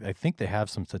 1900s, like I think they have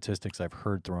some statistics I've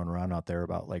heard thrown around out there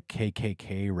about like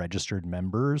KKK registered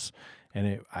members.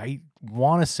 And I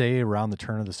want to say around the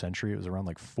turn of the century, it was around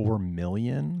like 4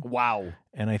 million. Wow.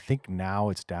 And I think now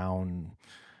it's down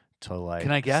to like...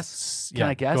 Can I guess? Go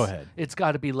ahead. It's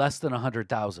got to be less than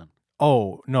 100,000.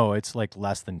 Oh, no, it's like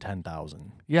less than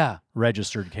 10,000. Yeah.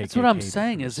 Registered KKK. That's what I'm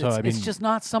saying is so, it's just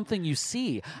not something you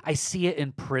see. I see it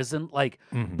in prison, like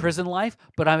prison life,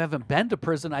 but I haven't been to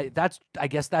prison. I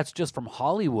guess that's just from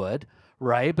Hollywood,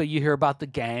 right? But you hear about the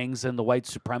gangs and the white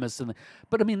supremacists.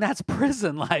 But that's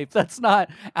prison life. That's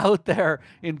not out there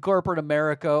in corporate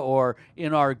America or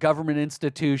in our government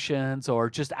institutions or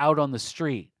just out on the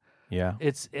street. Yeah.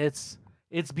 It's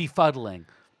befuddling.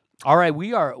 All right,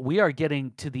 we are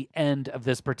getting to the end of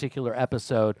this particular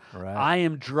episode. Right. I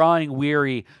am drawing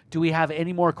weary. Do we have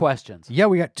any more questions? Yeah,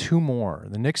 we got 2 more.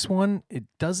 The next one, it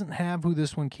doesn't have who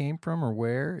this one came from or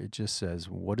where. It just says,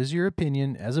 what is your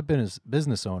opinion as a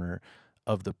business owner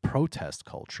of the protest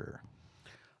culture?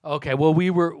 Okay, well,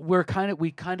 we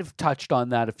kind of touched on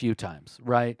that a few times,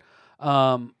 right?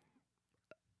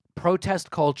 Protest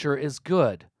culture is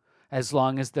good as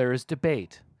long as there is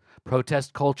debate.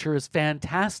 Protest culture is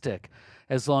fantastic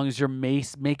as long as you're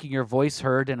making your voice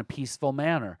heard in a peaceful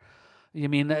manner.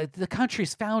 The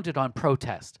country's founded on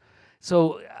protest.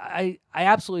 So I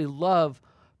absolutely love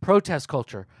protest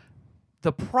culture.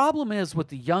 The problem is with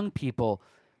the young people,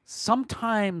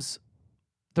 sometimes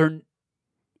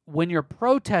when you're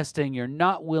protesting, you're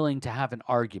not willing to have an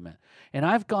argument. And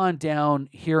I've gone down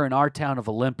here in our town of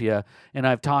Olympia, and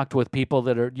I've talked with people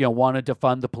that are, want to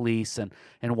defund the police. And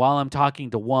while I'm talking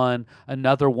to one,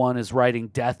 another one is writing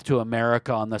 "Death to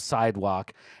America" on the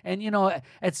sidewalk. And,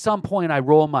 at some point I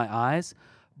roll my eyes.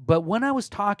 But when I was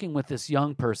talking with this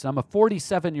young person, I'm a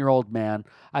 47-year-old man.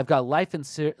 I've got life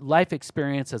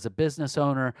experience as a business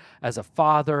owner, as a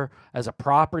father, as a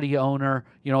property owner.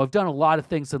 I've done a lot of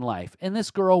things in life. And this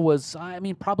girl was,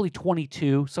 probably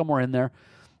 22, somewhere in there.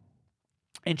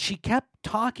 And she kept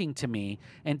talking to me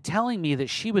and telling me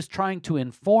that she was trying to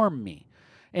inform me.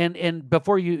 And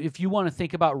if you want to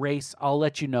think about race, I'll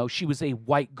let you know she was a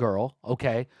white girl,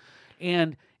 okay?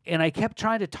 And I kept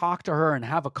trying to talk to her and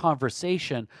have a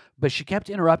conversation, but she kept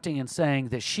interrupting and saying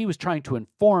that she was trying to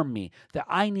inform me, that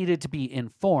I needed to be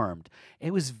informed.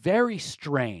 It was very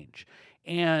strange.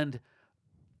 And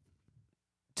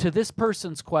to this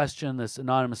person's question, this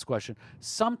anonymous question,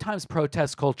 sometimes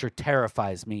protest culture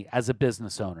terrifies me as a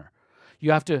business owner.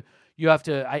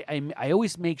 I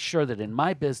always make sure that in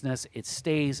my business it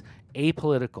stays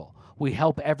apolitical. We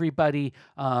help everybody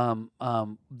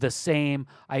the same.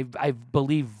 I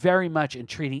believe very much in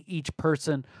treating each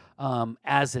person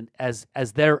as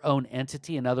their own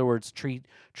entity. In other words, treat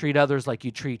others like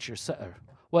you treat yourself.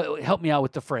 Well, help me out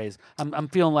with the phrase. I'm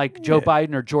feeling like Joe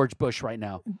Biden or George Bush right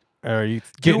now. Are you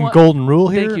getting golden rule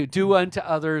here? Thank you. Do unto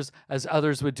others as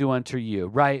others would do unto you,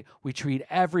 right? We treat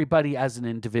everybody as an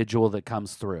individual that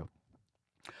comes through.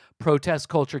 Protest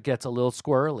culture gets a little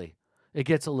squirrely. It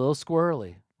gets a little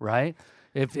squirrely, right?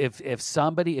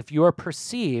 If you're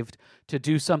perceived to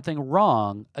do something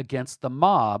wrong against the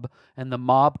mob and the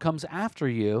mob comes after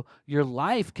you, your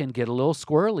life can get a little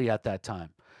squirrely at that time.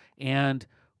 And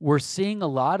we're seeing a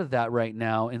lot of that right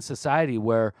now in society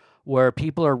where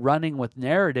people are running with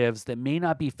narratives that may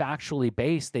not be factually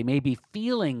based. They may be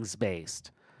feelings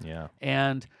based. Yeah.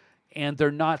 And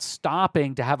they're not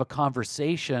stopping to have a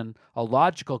conversation, a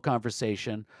logical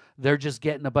conversation. They're just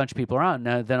getting a bunch of people around.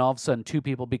 Now, then all of a sudden 2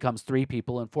 people becomes 3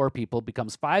 people and 4 people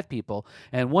becomes 5 people.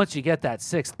 And once you get that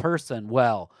 6th person,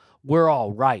 well, we're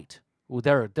all right. Well,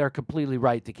 they're completely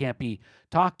right. They can't be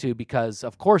talked to because,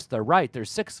 of course, they're right.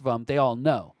 There's 6 of them. They all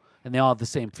know, and they all have the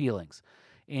same feelings.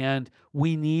 And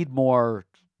we need more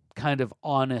kind of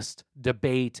honest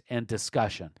debate and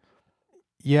discussion.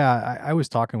 Yeah, I was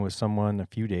talking with someone a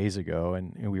few days ago,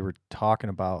 and we were talking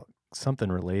about something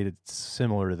related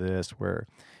similar to this, where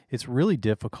it's really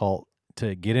difficult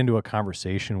to get into a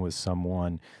conversation with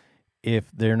someone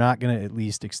if they're not going to at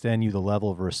least extend you the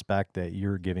level of respect that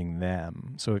you're giving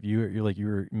them. So if you're like you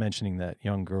were mentioning that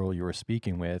young girl you were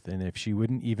speaking with, and if she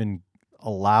wouldn't even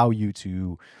allow you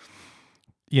to,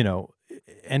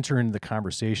 enter into the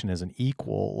conversation as an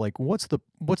equal, like what's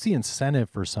the incentive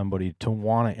for somebody to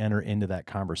want to enter into that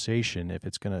conversation if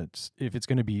it's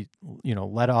gonna be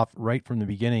let off right from the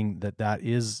beginning that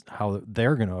is how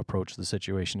they're going to approach the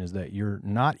situation, is that you're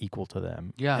not equal to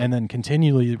them. Yeah. And then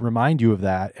continually remind you of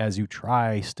that as you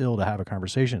try still to have a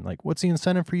conversation. Like, what's the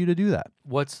incentive for you to do that?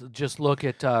 Just look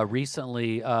at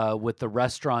recently with the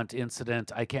restaurant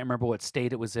incident. I can't remember what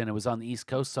state it was in. It was on the East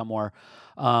Coast somewhere,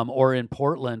 or in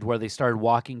Portland, where they started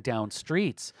walking down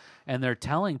streets and they're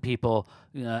telling people,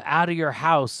 out of your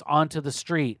house, onto the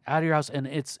street, out of your house. And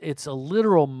it's a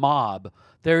literal mob.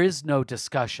 There is no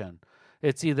discussion.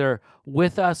 It's either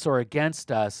with us or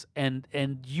against us. And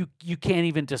you can't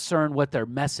even discern what their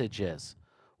message is,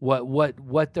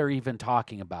 what they're even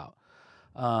talking about.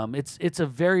 It's a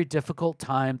very difficult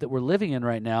time that we're living in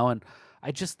right now. And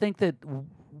I just think that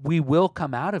we will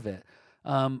come out of it.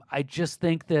 I just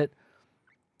think that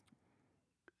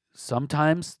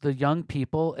sometimes the young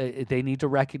people, they need to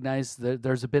recognize that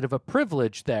there's a bit of a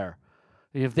privilege there.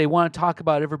 If they want to talk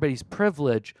about everybody's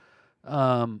privilege,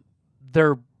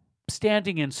 they're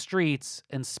standing in streets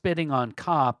and spitting on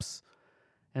cops,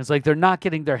 and it's like they're not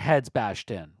getting their heads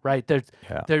bashed in, right? They're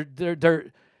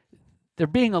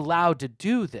being allowed to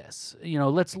do this.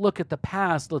 Let's look at the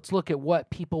past. Let's look at what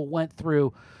people went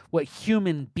through, what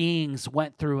human beings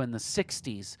went through in the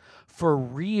 60s for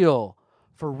real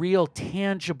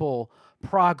tangible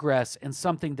progress and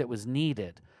something that was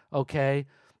needed, okay?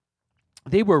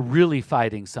 They were really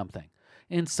fighting something.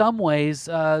 In some ways,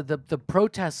 the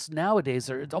protests nowadays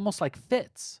it's almost like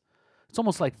fits. It's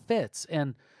almost like fits,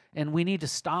 and we need to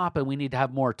stop, and we need to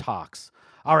have more talks.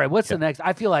 All right, what's the next?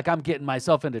 I feel like I'm getting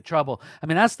myself into trouble. I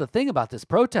mean, that's the thing about this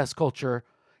protest culture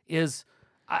is,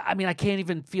 I can't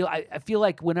even feel, I feel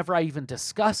like whenever I even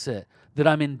discuss it, that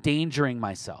I'm endangering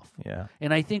myself. Yeah.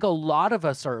 And I think a lot of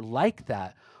us are like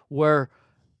that, where,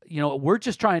 we're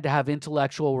just trying to have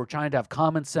we're trying to have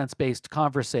common sense based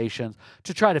conversations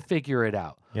to try to figure it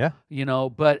out. Yeah.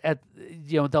 But at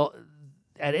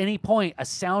any point, a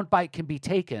soundbite can be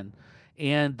taken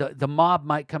and the mob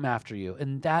might come after you.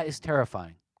 And that is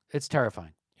terrifying. It's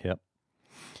terrifying. Yep.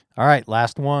 All right.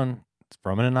 Last one. It's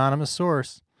from an anonymous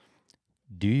source.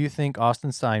 Do you think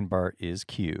Austin Steinbart is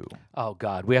Q? Oh,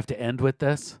 God. We have to end with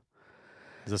this?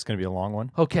 Is this going to be a long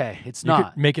one? Okay. It's You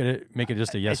not. could make it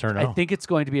just a yes or no. I think it's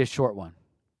going to be a short one.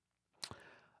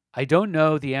 I don't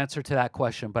know the answer to that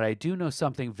question, but I do know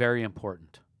something very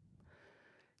important.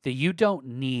 That you don't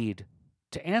need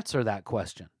to answer that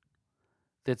question.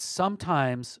 That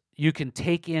sometimes you can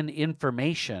take in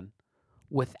information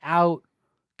without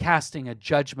casting a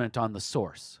judgment on the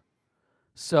source.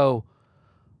 So,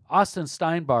 Austin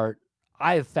Steinbart,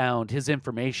 I have found his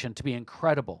information to be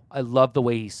incredible. I love the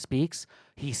way he speaks.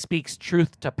 He speaks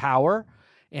truth to power,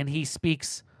 and he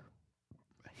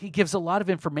gives a lot of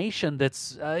information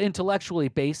that's intellectually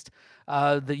based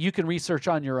that you can research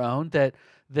on your own that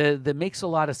makes a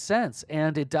lot of sense,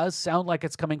 and it does sound like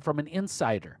it's coming from an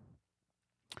insider.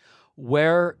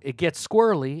 Where it gets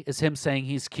squirrely is him saying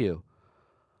he's Q.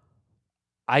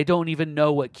 I don't even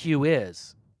know what Q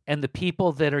is. And the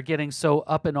people that are getting so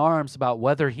up in arms about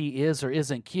whether he is or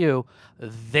isn't Q,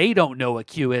 they don't know what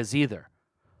Q is either.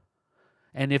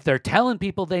 And if they're telling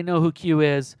people they know who Q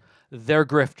is, they're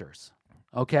grifters,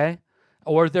 okay?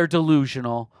 Or they're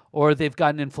delusional, or they've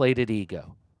got an inflated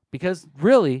ego. Because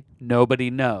really, nobody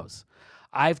knows.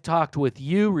 I've talked with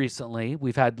you recently.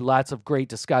 We've had lots of great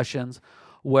discussions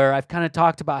where I've kind of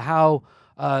talked about how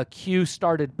Q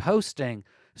started posting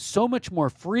so much more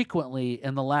frequently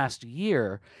in the last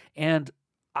year, and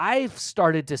I've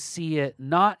started to see it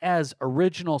not as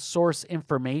original source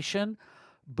information,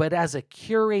 but as a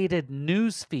curated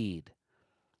news feed.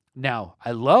 Now,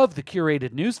 I love the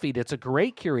curated news feed. It's a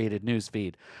great curated news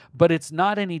feed, but it's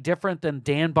not any different than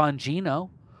Dan Bongino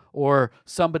or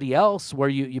somebody else where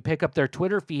you pick up their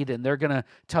Twitter feed and they're going to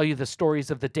tell you the stories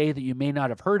of the day that you may not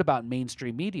have heard about in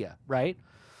mainstream media, right?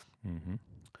 Mm-hmm.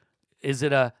 Is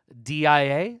it a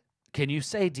DIA? Can you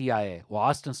say DIA? Well,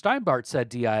 Austin Steinbart said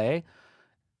DIA.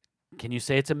 Can you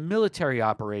say it's a military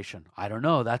operation? I don't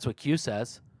know. That's what Q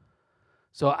says.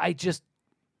 So I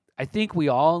think we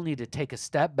all need to take a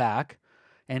step back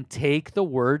and take the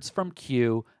words from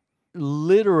Q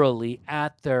literally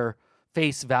at their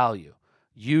face value.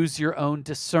 Use your own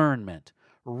discernment.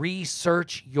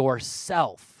 Research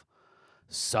yourself.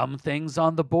 Some things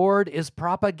on the board is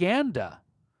propaganda.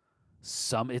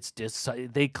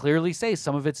 They clearly say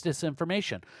some of it's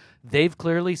disinformation. They've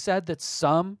clearly said that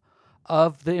some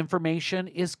of the information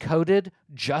is coded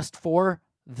just for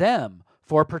them,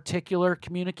 for particular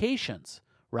communications,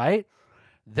 right?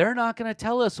 They're not going to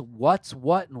tell us what's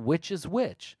what and which is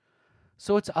which.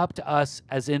 So it's up to us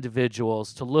as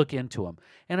individuals to look into them.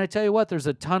 And I tell you what, there's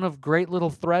a ton of great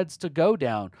little threads to go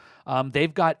down.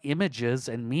 They've got images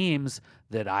and memes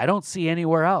that I don't see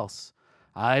anywhere else.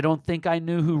 I don't think I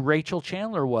knew who Rachel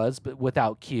Chandler was but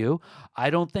without Q. I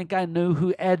don't think I knew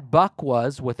who Ed Buck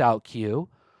was without Q.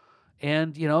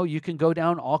 And, you can go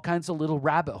down all kinds of little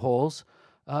rabbit holes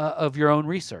of your own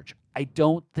research.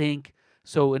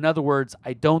 So in other words,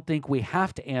 I don't think we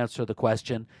have to answer the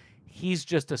question. He's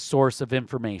just a source of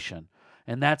information.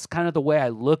 And that's kind of the way I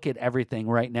look at everything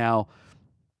right now,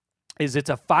 is it's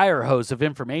a fire hose of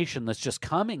information that's just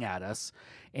coming at us,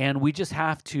 and we just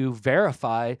have to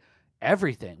verify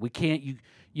everything. We can't,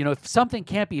 if something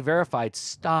can't be verified,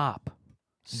 stop.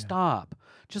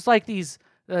 Just like these,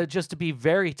 just to be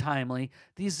very timely,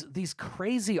 these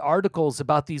crazy articles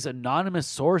about these anonymous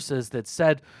sources that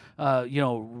said,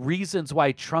 reasons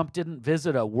why Trump didn't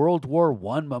visit a World War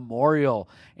I memorial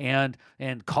and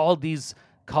called these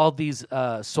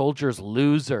soldiers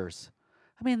losers.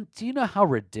 I mean, do you know how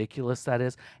ridiculous that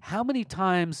is? How many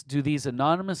times do these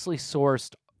anonymously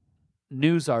sourced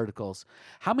news articles,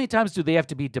 how many times do they have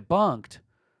to be debunked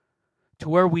to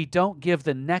where we don't give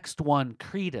the next one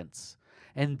credence?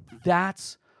 And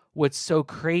that's what's so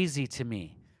crazy to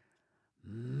me.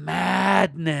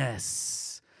 Madness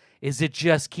is it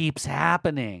just keeps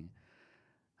happening.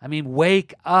 I mean,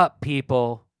 wake up,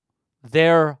 people.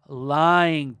 They're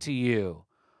lying to you.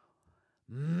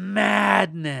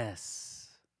 Madness.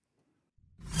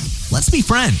 Let's be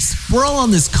friends. We're all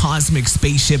on this cosmic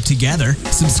spaceship together.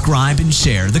 Subscribe and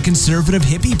share the Conservative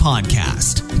Hippie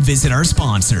Podcast. Visit our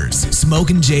sponsors,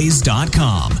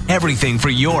 SmokinJays.com. Everything for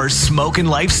your smoking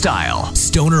lifestyle.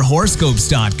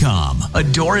 StonerHoroscopes.com.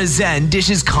 Adora Zen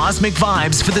dishes cosmic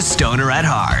vibes for the stoner at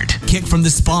heart.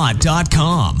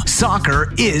 KickFromTheSpot.com.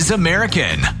 Soccer is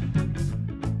American.